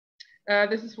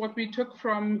 This is what we took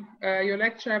from your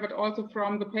lecture, but also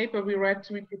from the paper we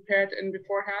prepared in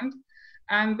beforehand.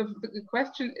 And the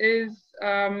question is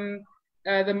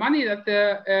the money that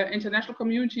the international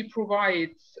community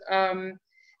provides.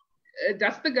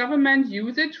 Does the government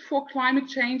use it for climate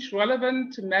change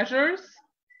relevant measures,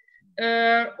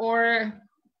 or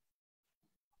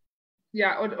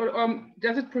yeah, or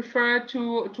does it prefer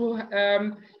to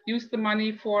use the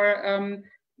money for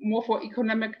more for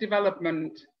economic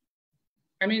development?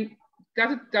 I mean,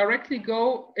 does it directly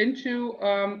go into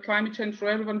climate change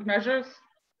relevant measures,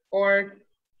 or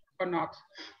not?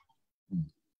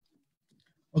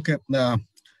 Okay.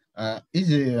 I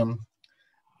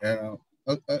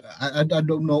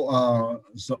don't know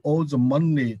all the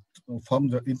money from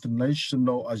the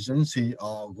international agency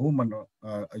or government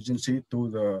agency to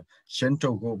the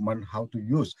central government how to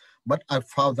use. But I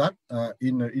found that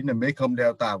in the Mekong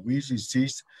Delta, we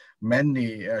receive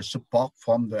many support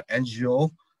from the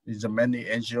NGO. Is many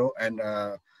NGO and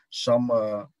some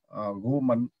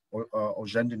government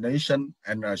organization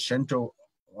and central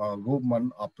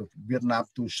government of Vietnam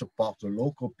to support the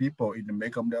local people in the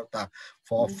Mekong Delta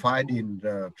for fighting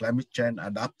the climate change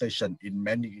adaptation in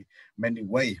many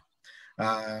ways.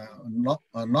 Not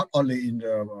only in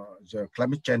the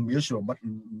climate change measure, but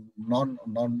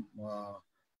non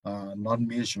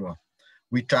measure.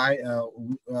 We try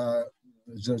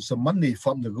the money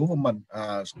from the government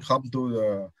come to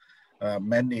the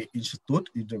many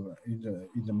institutes in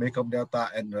the Mekong Delta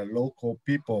and the local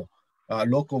people,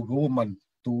 local government,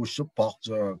 to support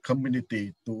the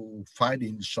community to find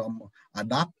in some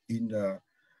adapt in the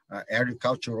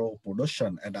agricultural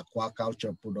production and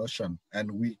aquaculture production. And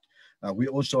we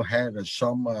also had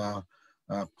some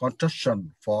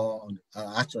construction for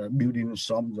building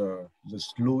some the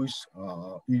sluice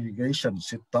irrigation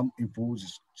system, improve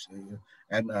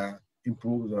and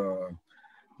improve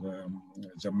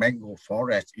the mangrove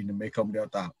forest in the Mekong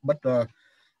Delta. But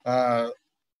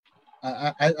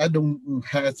I don't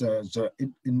have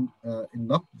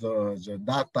enough the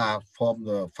data from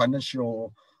the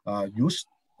financial use.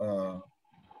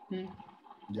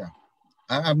 Yeah,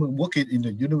 I'm working in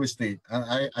the university.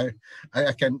 I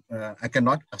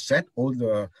cannot access all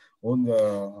the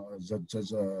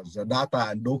data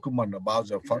and document about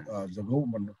the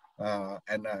government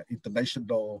and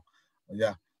international.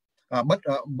 Yeah, but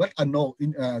I know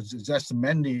there's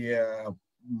many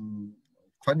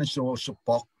financial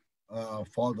support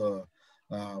for the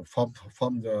from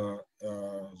the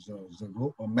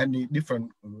many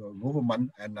different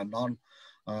government and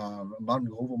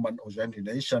non-government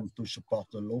organization to support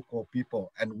the local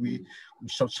people, and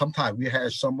sometimes we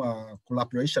have some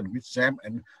collaboration with them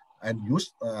and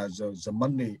use the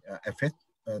money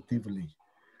effectively,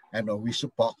 and we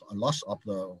support a lot of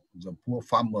the poor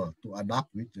farmer to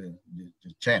adapt with the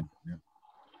change. Yeah.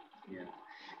 Yeah.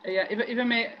 Yeah, if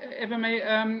I may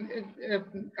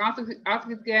ask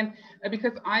again,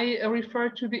 because I refer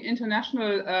to the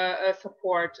international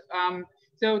support.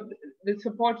 So the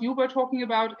support you were talking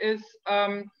about is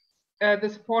the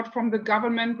support from the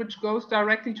government, which goes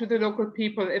directly to the local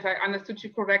people, if I understood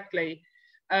you correctly.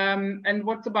 And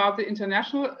what's about the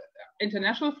international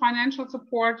financial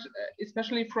support,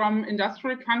 especially from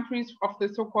industrial countries of the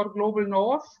so-called global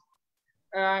north?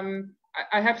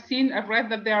 I've read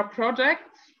that there are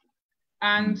projects.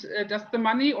 And does the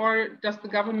money or does the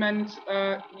government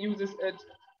uses it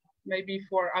maybe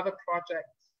for other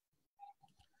projects?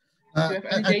 Do you have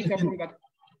any data from that?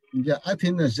 Yeah, I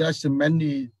think there's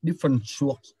many different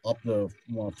sources of the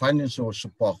financial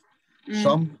support.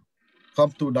 Some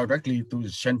come directly to the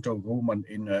central government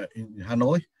in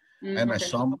Hanoi, and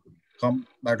some come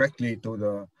directly to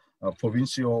the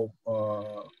provincial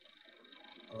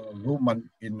government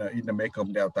in the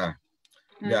Mekong Delta.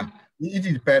 Yeah. It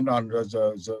depends on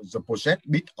the project,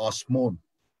 big or small.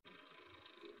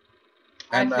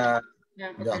 And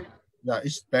it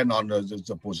depends on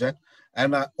the project.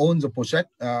 And on the project,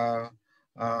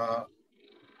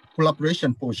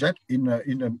 collaboration project in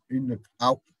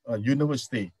our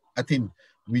university, I think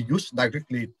we use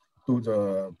directly to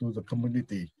the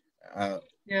community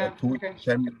to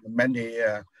send many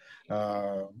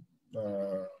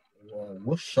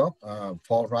workshop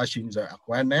for raising the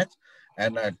awareness.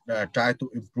 And try to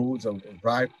improve the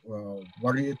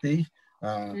variety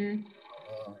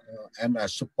and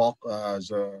support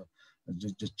the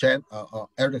change,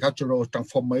 agricultural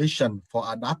transformation for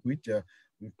adapt with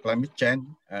climate change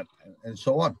and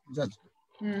so on.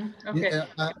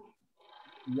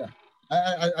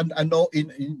 I know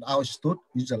in our institute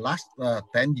in the last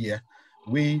 10 years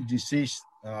we received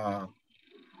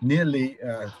nearly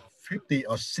 50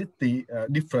 or 60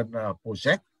 different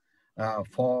projects.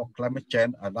 For climate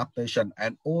change adaptation,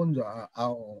 and all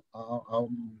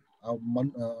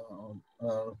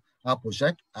our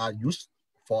projects are used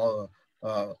for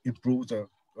improve the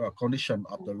condition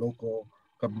of the local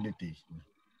community.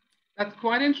 That's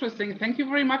quite interesting. Thank you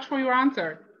very much for your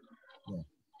answer. Yeah.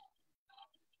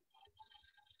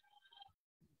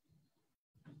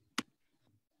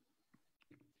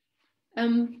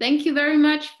 Thank you very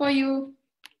much for your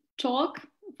talk,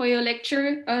 for your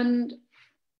lecture. And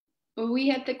we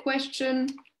had the question,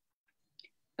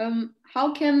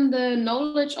 how can the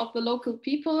knowledge of the local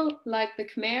people, like the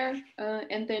Khmer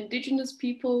and the indigenous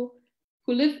people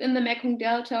who live in the Mekong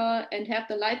Delta and have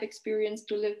the life experience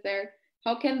to live there,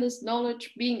 how can this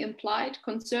knowledge being implied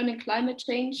concerning climate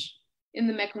change in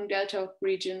the Mekong Delta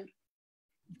region?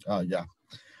 Yeah,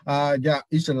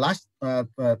 it's the last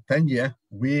 10 years,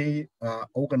 we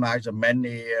organize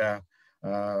many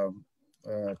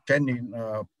training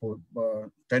for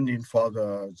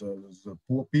the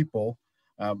poor people,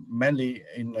 mainly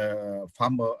in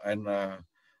farmer and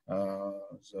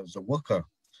the worker.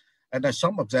 And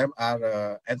some of them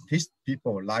are anti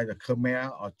people like the Khmer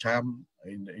or Cham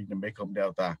in the Mekong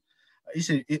Delta.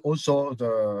 It's also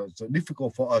the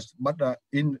difficult for us, but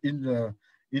in the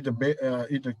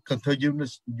Can Tho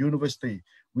University,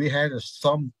 we had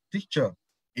some teacher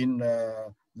in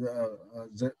their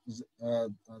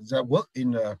work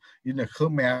in the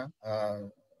Khmer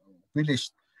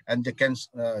village, and they can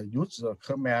use the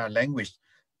Khmer language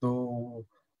to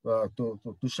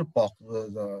support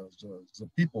the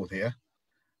people here.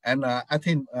 And I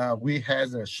think we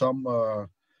had some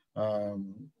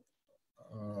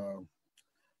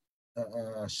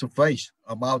surveys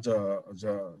about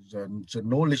the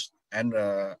knowledge and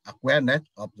awareness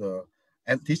of the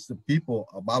anti people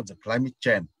about the climate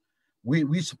change.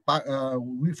 We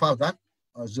found that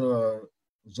the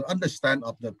understand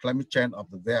of the climate change of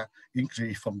their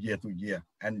increase from year to year,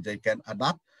 and they can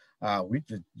adapt with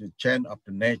the change of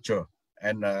the nature,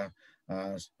 and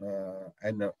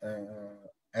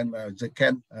they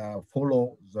can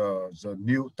follow the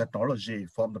new technology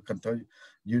from the country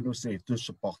university to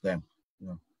support them.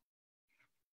 Yeah.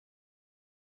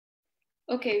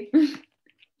 Okay,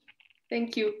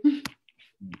 thank you.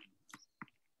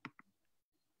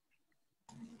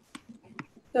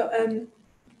 So,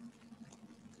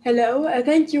 hello,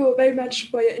 thank you very much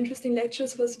for your interesting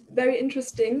lectures. It was very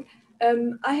interesting.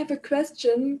 I have a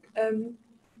question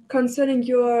concerning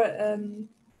your,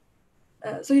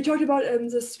 so you talked about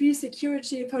the 3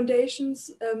 security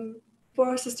foundations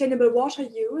for sustainable water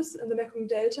use in the Mekong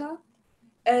Delta.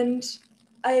 And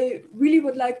I really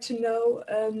would like to know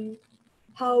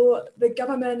how the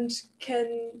government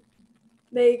can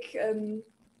make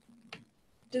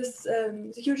this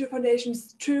security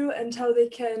foundations true, and how they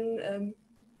can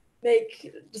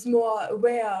make this more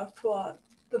aware for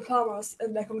the farmers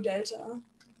in Mekong Delta.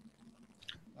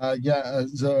 Yeah,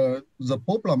 the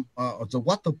problem, the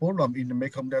water problem in the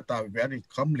Mekong Delta is very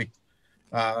complex.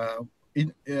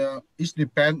 It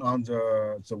depends on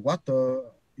the water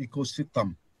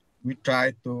ecosystem. We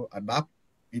try to adapt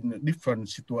in different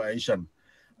situations.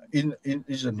 In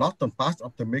the northern part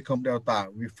of the Mekong Delta,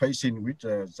 we're facing with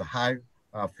the high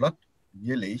flood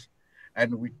yearly,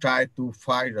 and we try to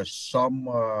find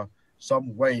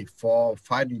some way for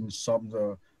finding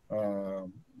some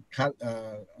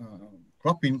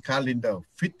cropping calendar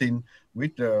fitting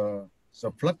with the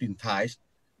flooding tides.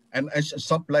 And as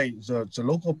some place, the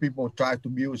local people try to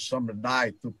build some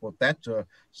dike to protect the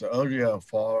area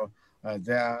for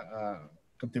their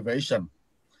cultivation.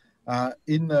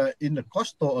 In the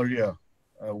coastal area,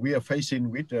 we are facing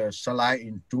with saline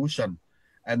intrusion,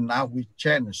 and now we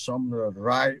change some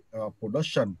rice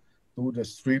production to the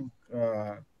stream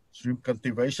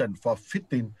cultivation for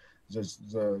fitting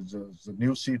the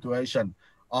new situation.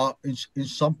 Or in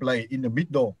some place in the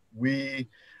middle, we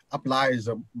apply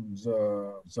the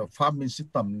farming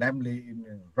system, namely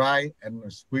in rice and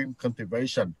stream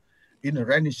cultivation. In the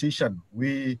rainy season,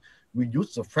 we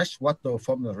use the fresh water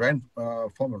from the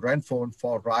rainfall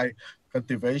for rice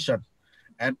cultivation,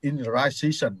 and in the rice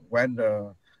season, when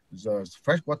the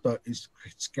fresh water is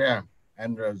scarce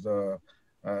and the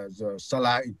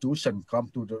saline intrusion come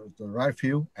to the rice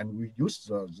field, and we use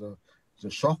the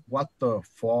salt water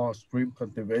for stream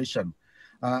cultivation.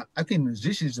 I think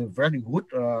this is a very good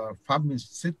farming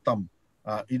system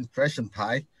in present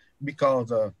time,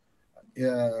 because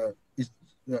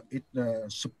it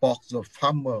supports the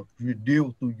farmer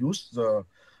reduce to use the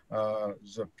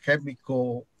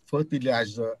chemical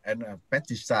fertilizer and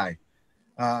pesticide.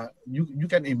 You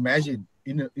can imagine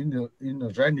in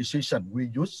the rainy season, we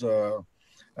use the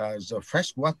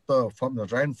fresh water from the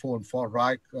rainfall for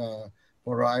rice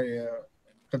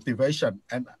cultivation,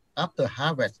 and after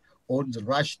harvest, all the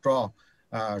rice straw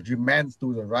remains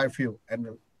to the rice field and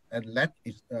let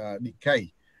it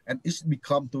decay, and it's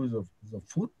become to the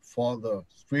food for the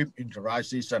stream in the rice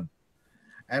season.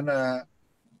 And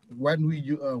when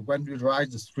we rise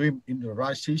the stream in the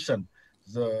rice season,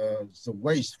 the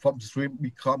waste from the stream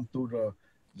become to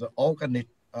the organic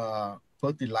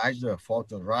fertilizer for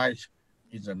the rice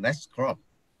in the next crop.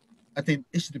 I think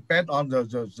it depends on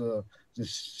the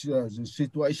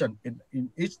situation in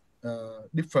each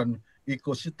different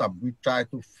ecosystem. We try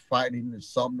to find in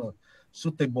some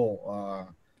suitable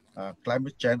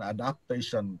climate change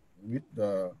adaptation with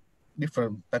the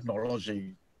different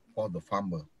technology for the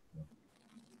farmer.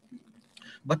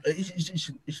 But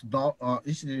it's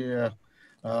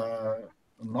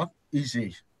not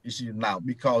easy now,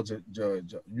 because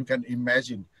you can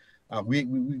imagine we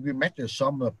make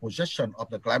some projection of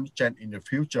the climate change in the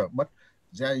future, but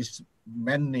there is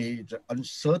many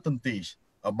uncertainties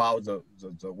about the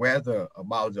weather,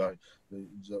 about the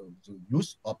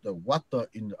use of the water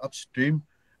in the upstream,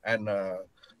 and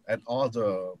all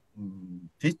the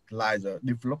things like the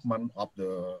development of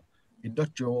the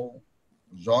industrial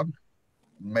zone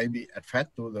maybe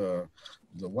affect to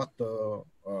the water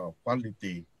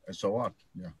quality and so on.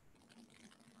 Yeah.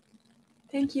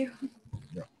 Thank you.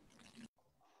 Yeah.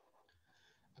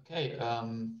 Okay.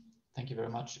 Thank you very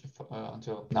much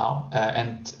until now.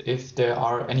 And if there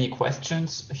are any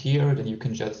questions here, then you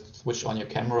can just switch on your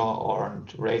camera or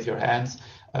raise your hands,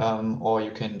 or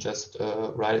you can just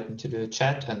write it into the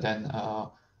chat, and then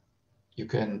you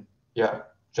can,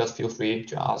 just feel free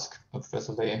to ask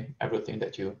Professor Le everything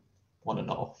that you want to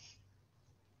know.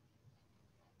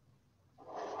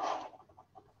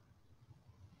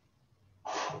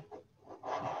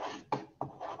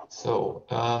 So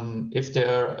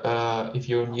if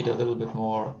you need a little bit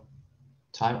more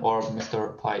time, or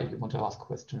Mr. Pai, you want to ask a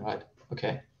question, right?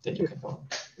 Okay, then you can go.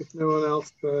 If no one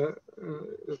else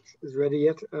is ready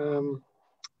yet.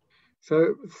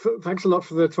 So thanks a lot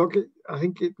for the talk. I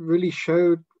think it really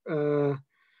showed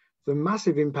the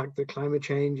massive impact that climate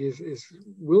change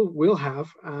will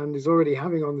have and is already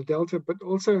having on the Delta, but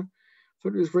also I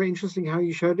thought it was very interesting how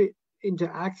you showed it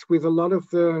interacts with a lot of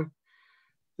the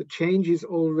changes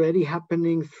already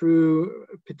happening through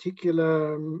a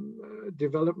particular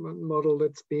development model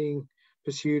that's being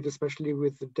pursued, especially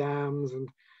with the dams and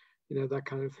that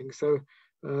kind of thing. So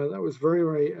that was very,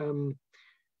 very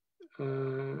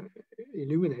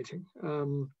illuminating.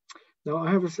 Now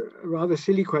I have a rather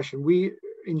silly question.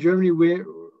 In Germany, we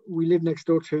live next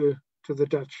door to the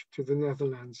Dutch, to the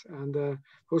Netherlands, and of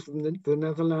course the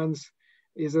Netherlands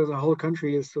is, as a whole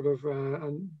country, is sort of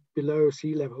below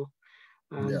sea level.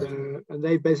 And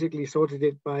they basically sorted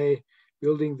it by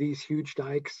building these huge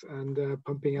dikes and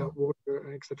pumping out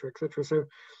water, et cetera, et cetera. So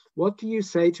what do you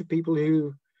say to people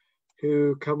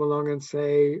who come along and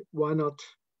say, why not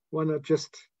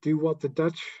just do what the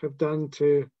Dutch have done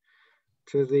to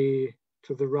the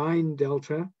Rhine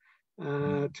Delta,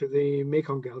 to the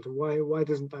Mekong Delta? Why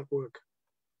doesn't that work?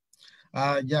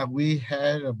 We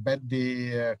had a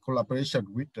better collaboration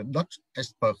with the Dutch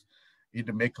experts in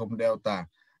the Mekong Delta.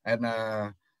 And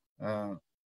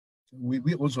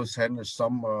we also send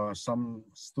some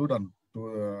students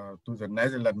to the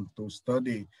Netherlands to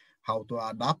study how to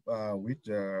adapt with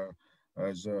the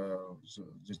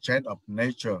change of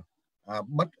nature.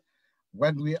 But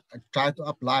when we try to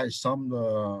apply some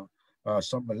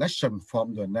lesson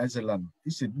from the Netherlands,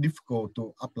 it's difficult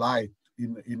to apply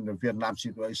in the Vietnam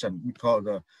situation,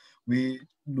 because we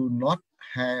do not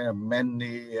have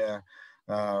many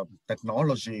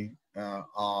technology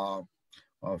or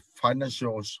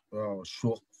financial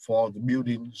support for the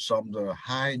building some the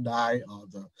high dye or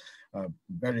the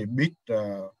very big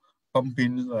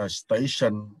pumping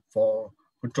station for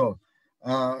control.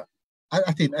 I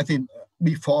think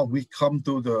before we come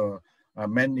to the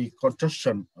many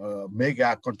construction,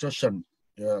 mega construction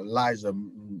like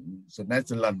the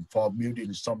Netherlands for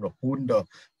building some of the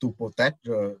to protect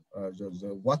the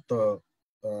water,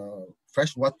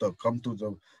 fresh water come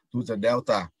to the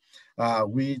delta.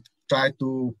 We try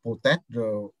to protect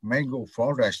the mangrove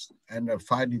forest and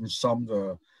finding some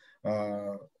the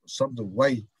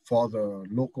way for the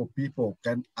local people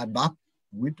can adapt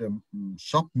with the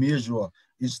soft measure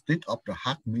instead of the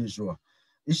hard measure.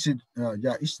 It's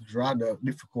rather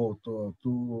difficult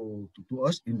to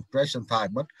us in present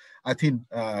time, but I think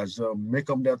the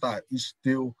Mekong Delta is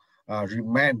still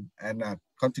remain and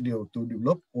continue to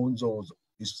develop, although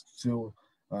it's still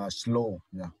slow.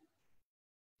 Yeah.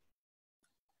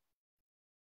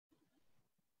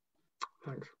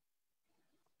 Thanks.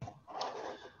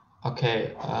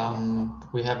 Okay,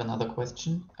 we have another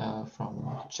question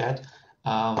from chat.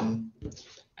 And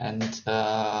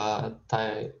Tai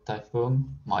Phuong,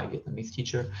 my Vietnamese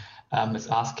teacher, is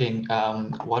asking,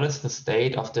 what is the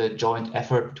state of the joint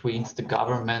effort between the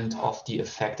government of the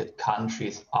affected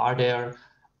countries? Are there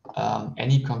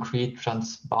any concrete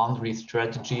transboundary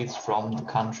strategies from the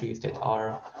countries that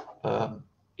are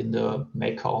in the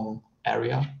Mekong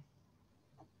area?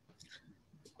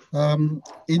 In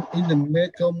the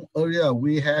Mekong area,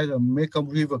 we had a Mekong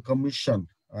River Commission.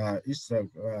 It's a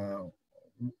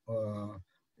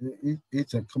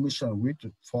commission with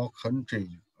 4 countries,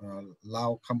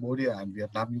 Laos, Cambodia, and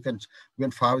Vietnam. You can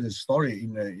find the story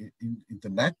in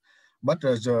internet. But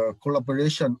the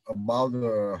collaboration about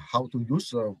how to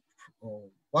use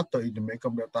water in the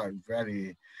Mekong Delta is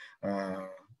very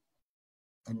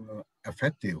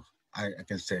effective. I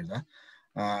can say that.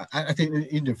 I think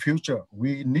in the future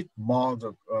we need more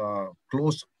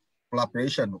close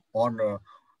collaboration on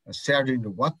sharing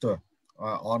the water,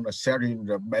 on sharing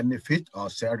the benefit or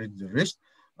sharing the risk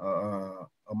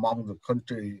among the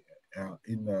country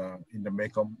in the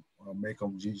Mekong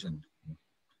region.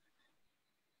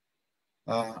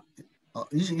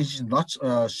 It's not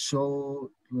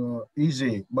so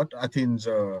easy, but I think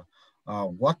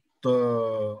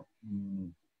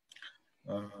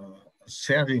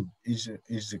sharing is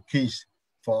the key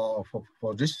for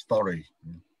this story.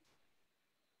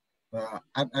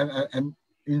 And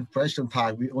in present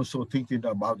time, we also thinking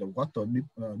about the water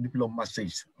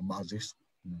diplomacies about this.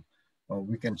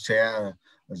 We can share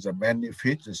the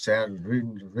benefit, share the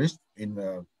risk in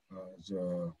the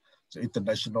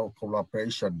international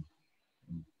collaboration.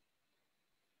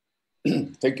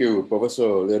 Thank you,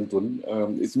 Professor Le Anh Tuan.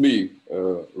 It's me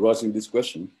raising this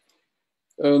question.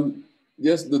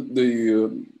 Yes, the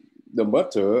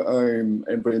matter I'm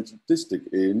very interested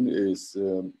in is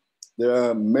there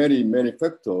are many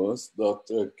factors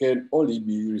that can only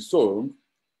be resolved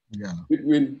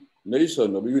between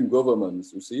nations or between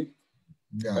governments, you see.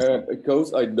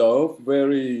 Because I doubt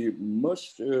very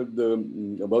much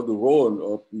about the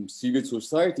role of civil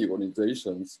society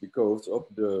organizations because of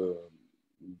the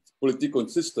political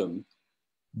system.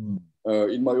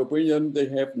 In my opinion, they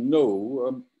have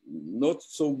not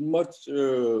so much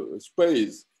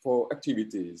space for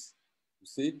activities. You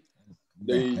see,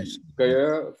 they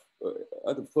care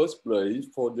at the first place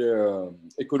for their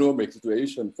economic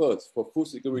situation first, for food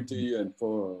security and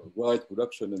for rice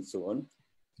production and so on.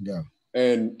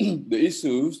 And the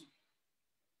issues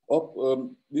of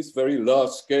this very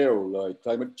large scale, like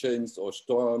climate change or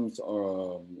storms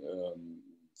or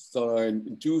saline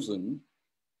intrusion,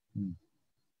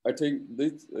 I think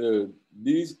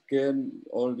these can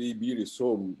only be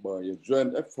resolved by a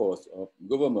joint effort of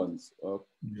governments,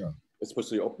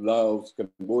 especially of Laos,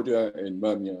 Cambodia, and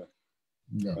Myanmar,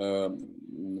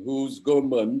 whose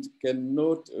government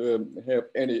cannot have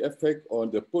any effect on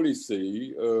the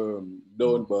policy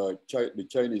done by the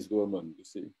Chinese government. You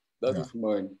see, that is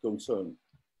my concern.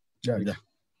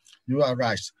 You are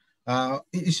right.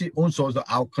 It's also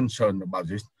our concern about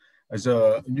this. As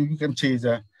you can see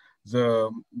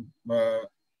the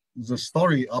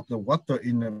story of the water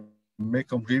in the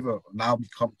Mekong River now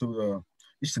become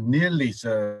it's nearly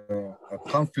the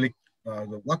conflict,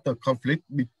 the water conflict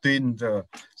between the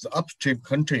upstream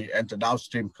country and the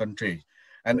downstream country,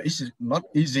 and it's not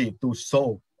easy to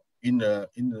solve in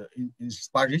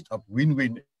spirit of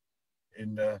win-win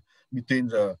between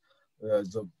the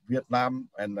Vietnam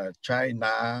and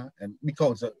China, and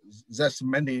because there's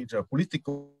many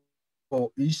political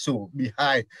issue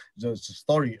behind the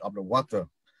story of the water.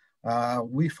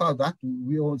 We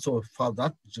also found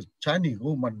that the Chinese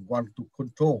government want to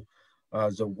control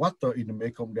the water in the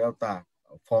Mekong Delta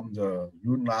from the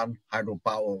Yunnan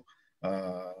hydropower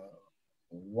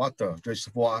water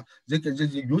reservoir. They can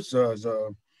use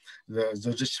the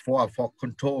reservoir for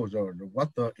control the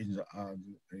water in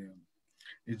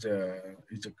the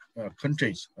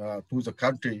countries to the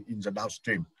country in the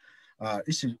downstream.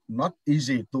 It's not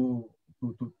easy to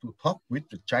talk with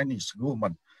the Chinese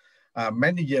government.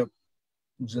 Many years,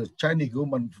 the Chinese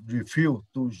government refused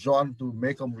to join to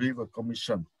Mekong River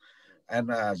Commission,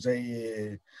 and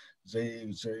they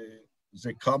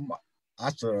come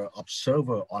as an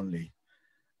observer only.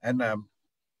 And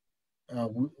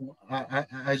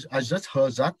I just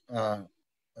heard that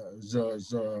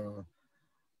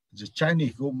the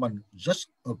Chinese government just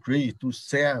agreed to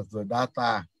share the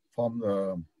data from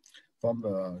the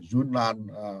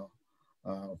Yunnan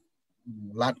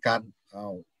Lankan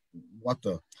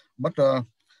water, but the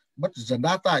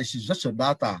data is just a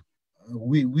data.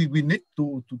 We need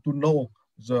to know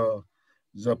the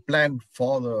plan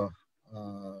for the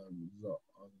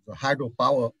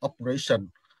hydropower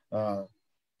operation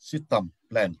system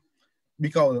plan,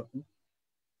 because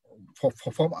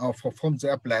from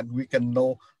their plan we can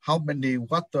know how many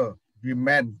water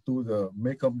remain to the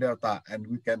Mekong Delta, and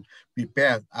we can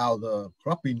prepare our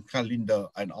cropping calendar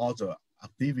and all the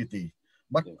activity.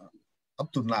 But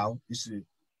up to now, it's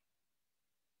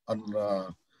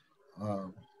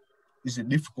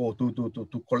difficult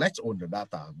to collect all the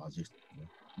data about this.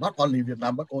 not only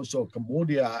Vietnam, but also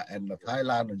Cambodia and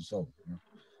Thailand and so.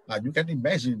 You can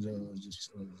imagine it's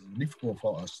difficult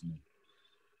for us.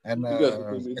 And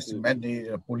there's many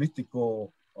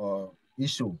political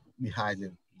issue behind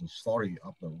the story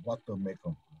of the water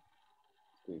Mekong.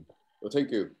 Okay. Well,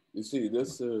 thank you. You see,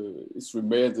 this it's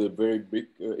remained a very big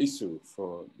issue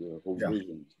for the whole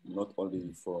region, not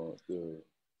only for the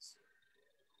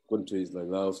countries like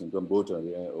Laos and Cambodia.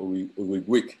 They are always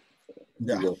weak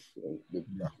because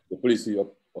the policy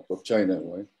of China,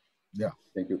 right? Yeah.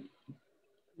 Thank you.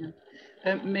 Yeah.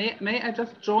 May I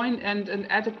just join and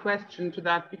add a question to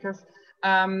that, because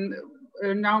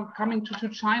now coming to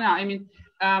China, I mean,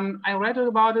 I read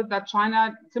about it that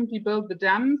China simply built the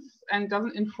dams and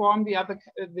doesn't inform the other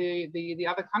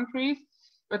countries.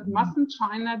 But mustn't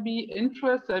China be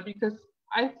interested? Because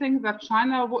I think that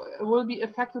China will be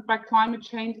affected by climate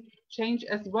change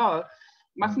as well.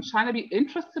 Mustn't China be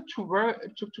interested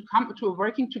to come to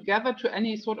working together to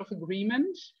any sort of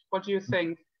agreement? What do you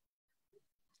think?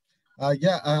 I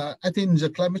think the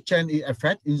climate change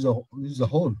effect is a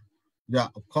whole. Yeah,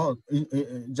 of course,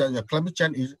 the climate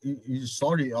change is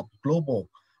story of global,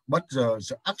 but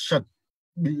the action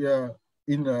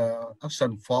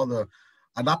action for the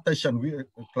adaptation with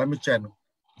climate change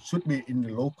should be in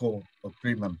the local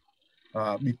agreement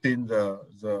between the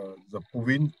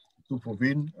province to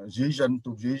province, region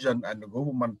to region, and the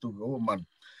government to government.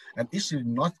 And it's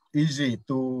not easy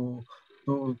to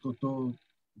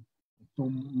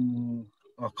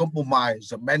compromise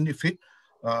the benefit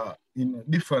in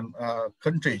different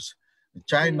countries.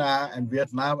 China and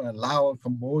Vietnam and Laos,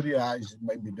 Cambodia is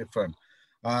maybe different.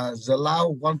 The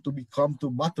Laos want to become to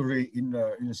battery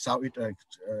in Southeast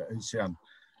Asian,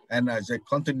 and they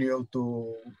continue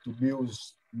to build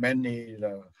many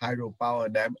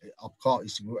hydropower dam. Of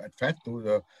course, it will affect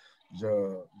to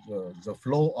the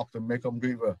flow of the Mekong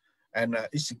River, and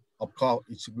it's, of course,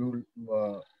 it will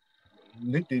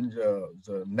lead in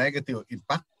the negative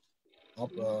impact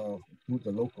of to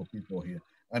the local people here.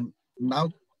 And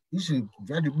now this is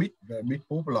very big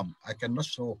problem. I cannot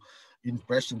show in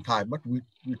present time, but we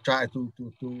try to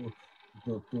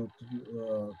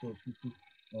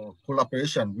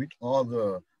collaboration with all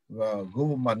the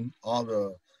government, all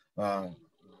the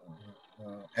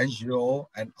NGO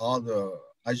and all the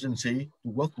agency to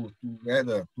work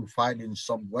together to find in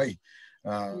some way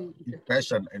in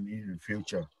present and in the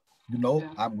future. You know,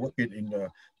 I'm working in the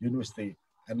university,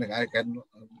 and I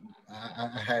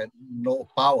had no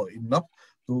power enough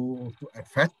to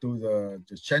affect to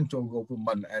the central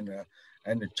government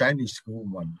and the Chinese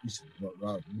government. It's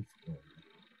not difficult.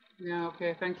 Yeah.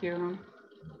 Okay. Thank you.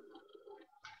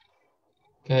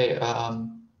 Okay.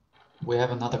 We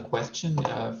have another question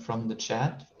from the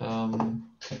chat.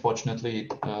 Unfortunately,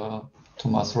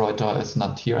 Thomas Reuter is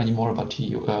not here anymore, but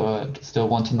he still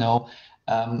want to know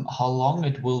how long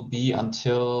it will be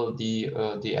until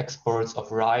the exports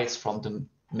of rice from the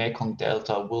Mekong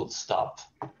Delta will stop.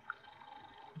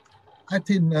 I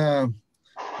think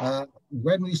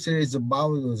when we say it's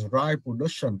about the rice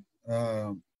production,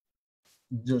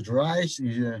 the rice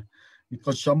is it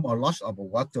consumes a lot of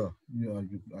water, you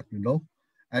know,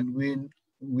 and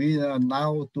we are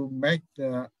now to make.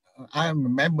 I am a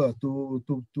member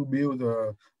to build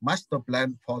a master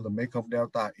plan for the Mekong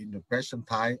Delta in the present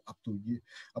time up to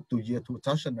year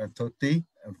 2030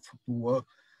 and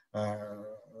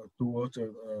towards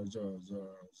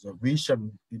the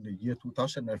vision in the year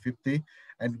 2050,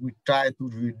 and we try to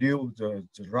reduce the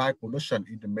rice production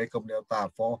in the Mekong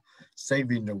Delta for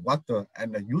saving the water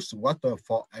and use water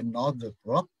for another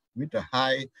crop with a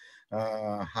high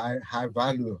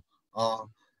value, or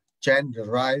change the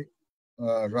rice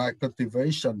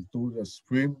cultivation to the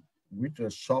stream with the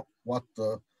short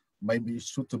water may be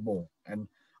suitable. And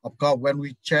of course, when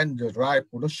we change the rice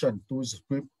production to the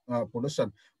stream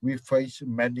production, we face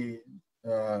many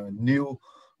new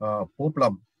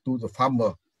problems to the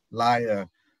farmer, like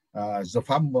the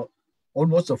farmer,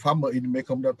 almost the farmer in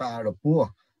Mekong Delta are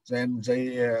poor. Then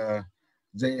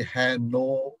they had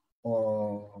no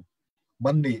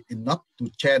money enough to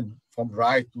change from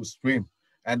rice to stream.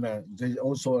 And they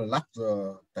also lack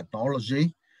the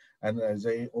technology, and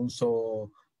they also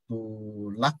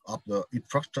lack of the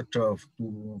infrastructure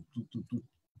to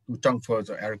transfer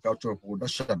the agricultural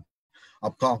production.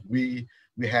 Of course, we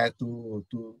had to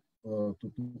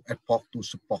effort to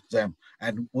support them,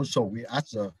 and also we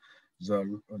asked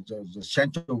the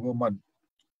central government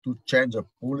to change the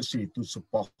policy to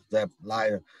support them,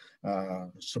 like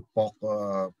support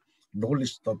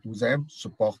knowledge to them,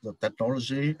 support the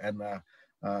technology, and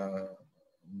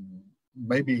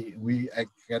maybe we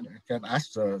can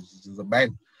ask the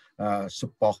bank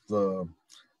support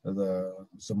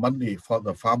the money for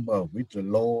the farmer with the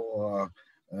low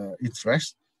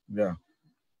interest. Yeah,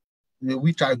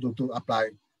 we try to apply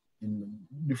in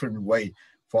different way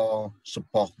for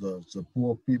support the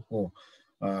poor people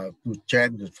to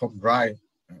change from dry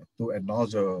to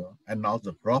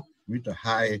another crop with a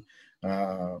high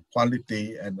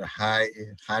quality and a high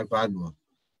value.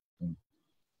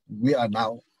 We are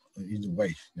now in the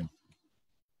way. Yeah.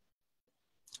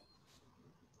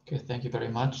 Okay, thank you very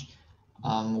much.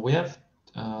 We have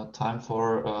time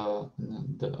for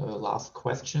the last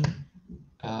question.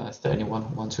 Is there anyone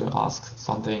who wants to ask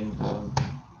something?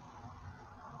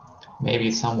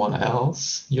 Maybe someone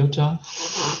else, Jutta?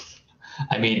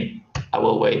 I mean, I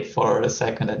will wait for a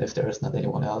second, and if there is not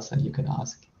anyone else, then you can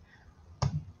ask.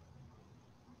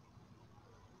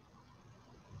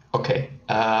 Okay,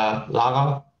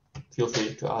 Lara, feel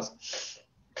free to ask.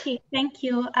 Okay, thank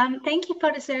you. Thank you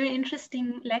for this very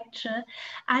interesting lecture.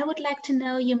 I would like to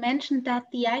know, you mentioned that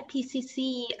the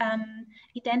IPCC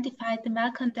identified the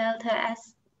Mekong Delta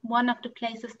as one of the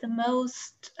places the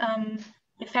most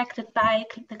affected by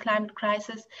the climate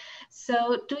crisis.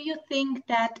 So do you think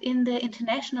that in the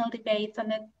international debates on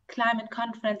the climate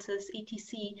conferences,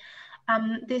 etc.,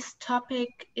 this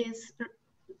topic is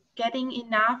getting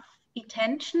enough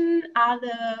attention? Are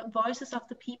the voices of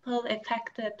the people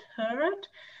affected heard?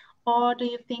 Or do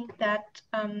you think that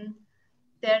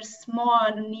there's more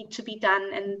need to be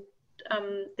done and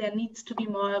there needs to be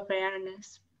more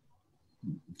awareness?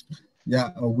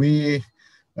 Yeah, we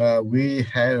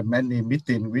had many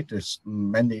meetings with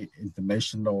many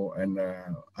international and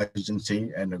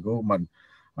agency and the government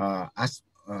asked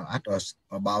us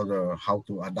about how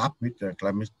to adapt with the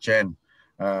climate change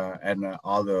and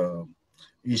other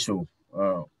issues,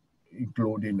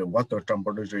 including the water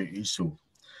temperature issue.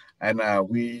 And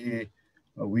we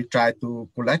try to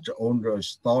collect all the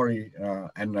story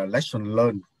and lesson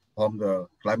learned from the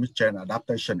climate change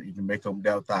adaptation in the Mekong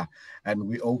Delta, and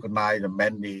we organize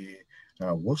many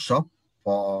workshops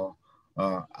for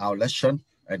our lesson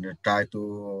and try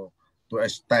to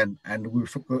extend. And we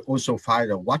also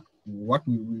find what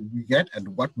we get and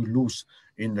what we lose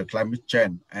in the climate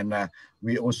change. And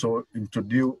we also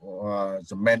introduce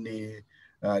the many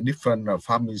different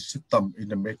farming systems in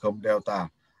the Mekong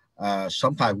Delta.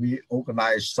 Sometimes we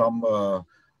organize some the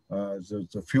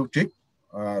field trip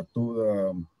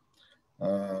to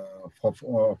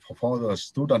for the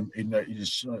student in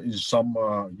some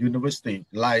university,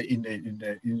 like in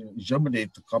Germany,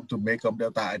 to come to Mekong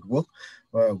Delta and work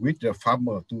with the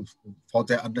farmer for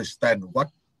they understand what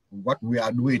we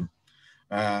are doing,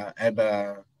 and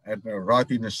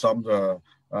writing some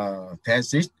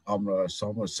thesis on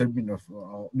some seminar,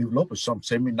 develop some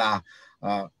seminar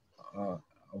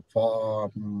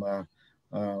for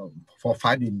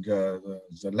finding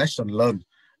the lesson learned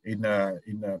in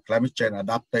climate change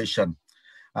adaptation.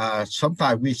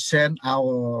 Sometimes we send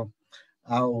our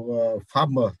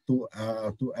farmer to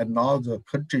another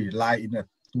country, like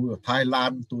to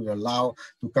Thailand, to Laos,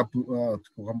 to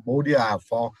Cambodia,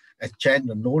 for exchange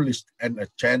the knowledge and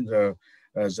exchange the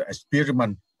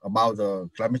experiment about the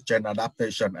climate change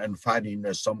adaptation and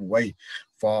finding some way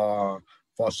for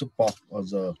support of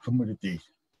the community.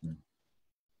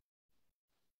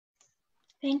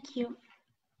 Thank you.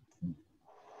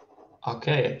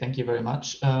 Okay, thank you very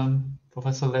much,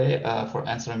 Professor Le, for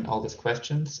answering all these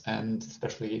questions and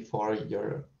especially for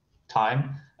your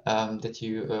time that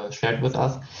you shared with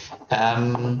us.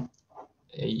 In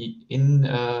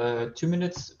 2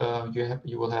 minutes,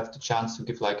 you will have the chance to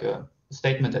give like a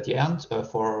statement at the end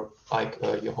for like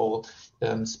your whole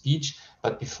speech.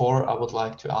 But before, I would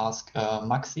like to ask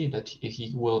Maxi that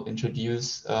he will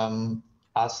introduce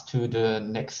us to the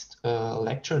next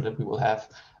lecture that we will have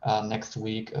next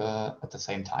week at the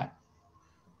same time.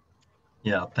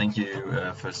 Yeah, thank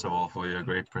you, first of all, for your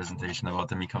great presentation about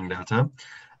the Mekong Delta.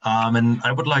 And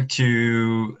I would like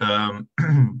to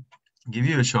give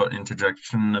you a short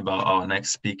introduction about our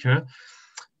next speaker.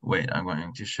 Wait, I'm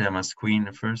going to share my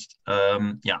screen first.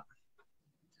 Yeah.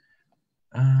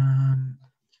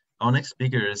 Our next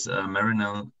speaker is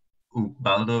Marinel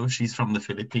Ubaldo. She's from the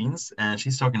Philippines, and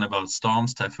she's talking about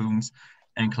storms, typhoons,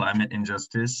 and climate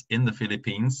injustice in the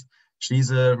Philippines.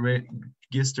 She's a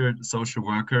registered social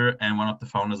worker and one of the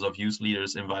founders of Youth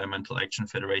Leaders Environmental Action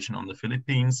Federation on the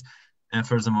Philippines. And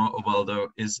furthermore, Ubaldo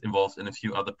is involved in a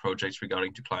few other projects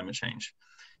regarding to climate change.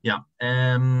 Yeah,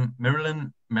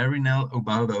 Marinel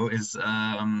Ubaldo is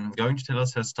going to tell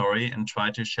us her story and try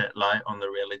to shed light on the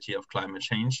reality of climate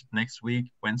change next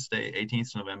week, Wednesday,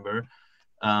 18th November,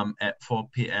 at 4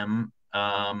 p.m.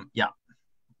 Yeah,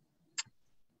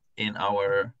 in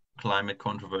our climate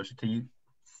controversy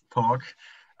talk.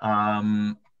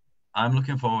 I'm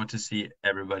looking forward to see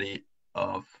everybody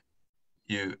of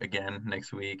you again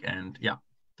next week. And yeah,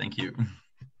 thank you.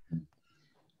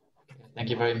 Thank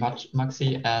you very much,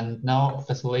 Maxi. And now,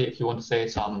 Professor Le, if you want to say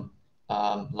some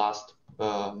last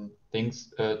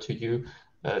things to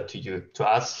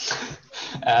us,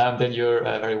 then you're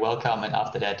very welcome. And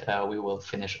after that, we will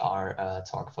finish our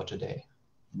talk for today.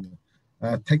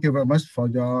 Thank you very much for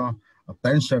your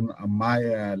attention on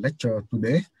my lecture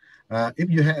today. If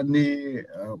you have any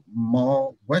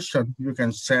more questions, you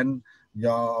can send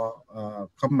your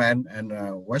comment and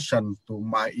question to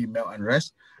my email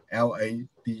address,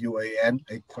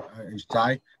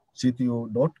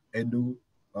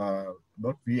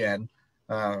 latuan@ctu.edu.vn.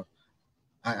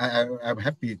 I'm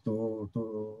happy to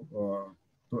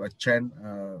exchange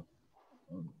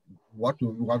what you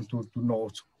want to know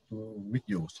with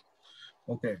you.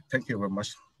 Okay, thank you very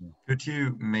much. Could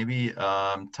you maybe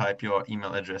type your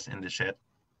email address in the chat?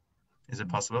 Is it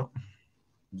possible?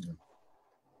 Yeah.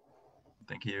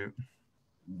 Thank you.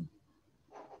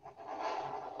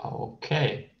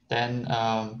 Okay, then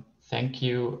thank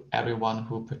you everyone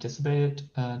who participated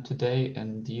today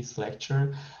in this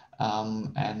lecture.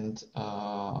 And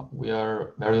we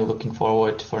are very looking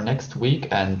forward for next week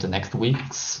and the next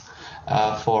weeks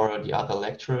for the other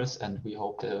lecturers, and we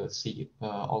hope to see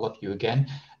all of you again.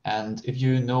 And if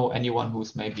you know anyone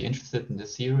who's maybe interested in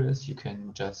this series, you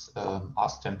can just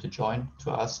ask them to join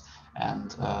to us.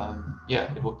 And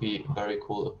yeah, it would be very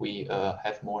cool if we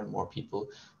have more and more people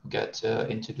who get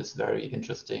into this very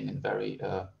interesting and very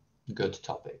good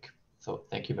topic. So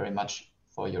thank you very much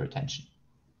for your attention.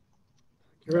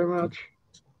 Thank you very much.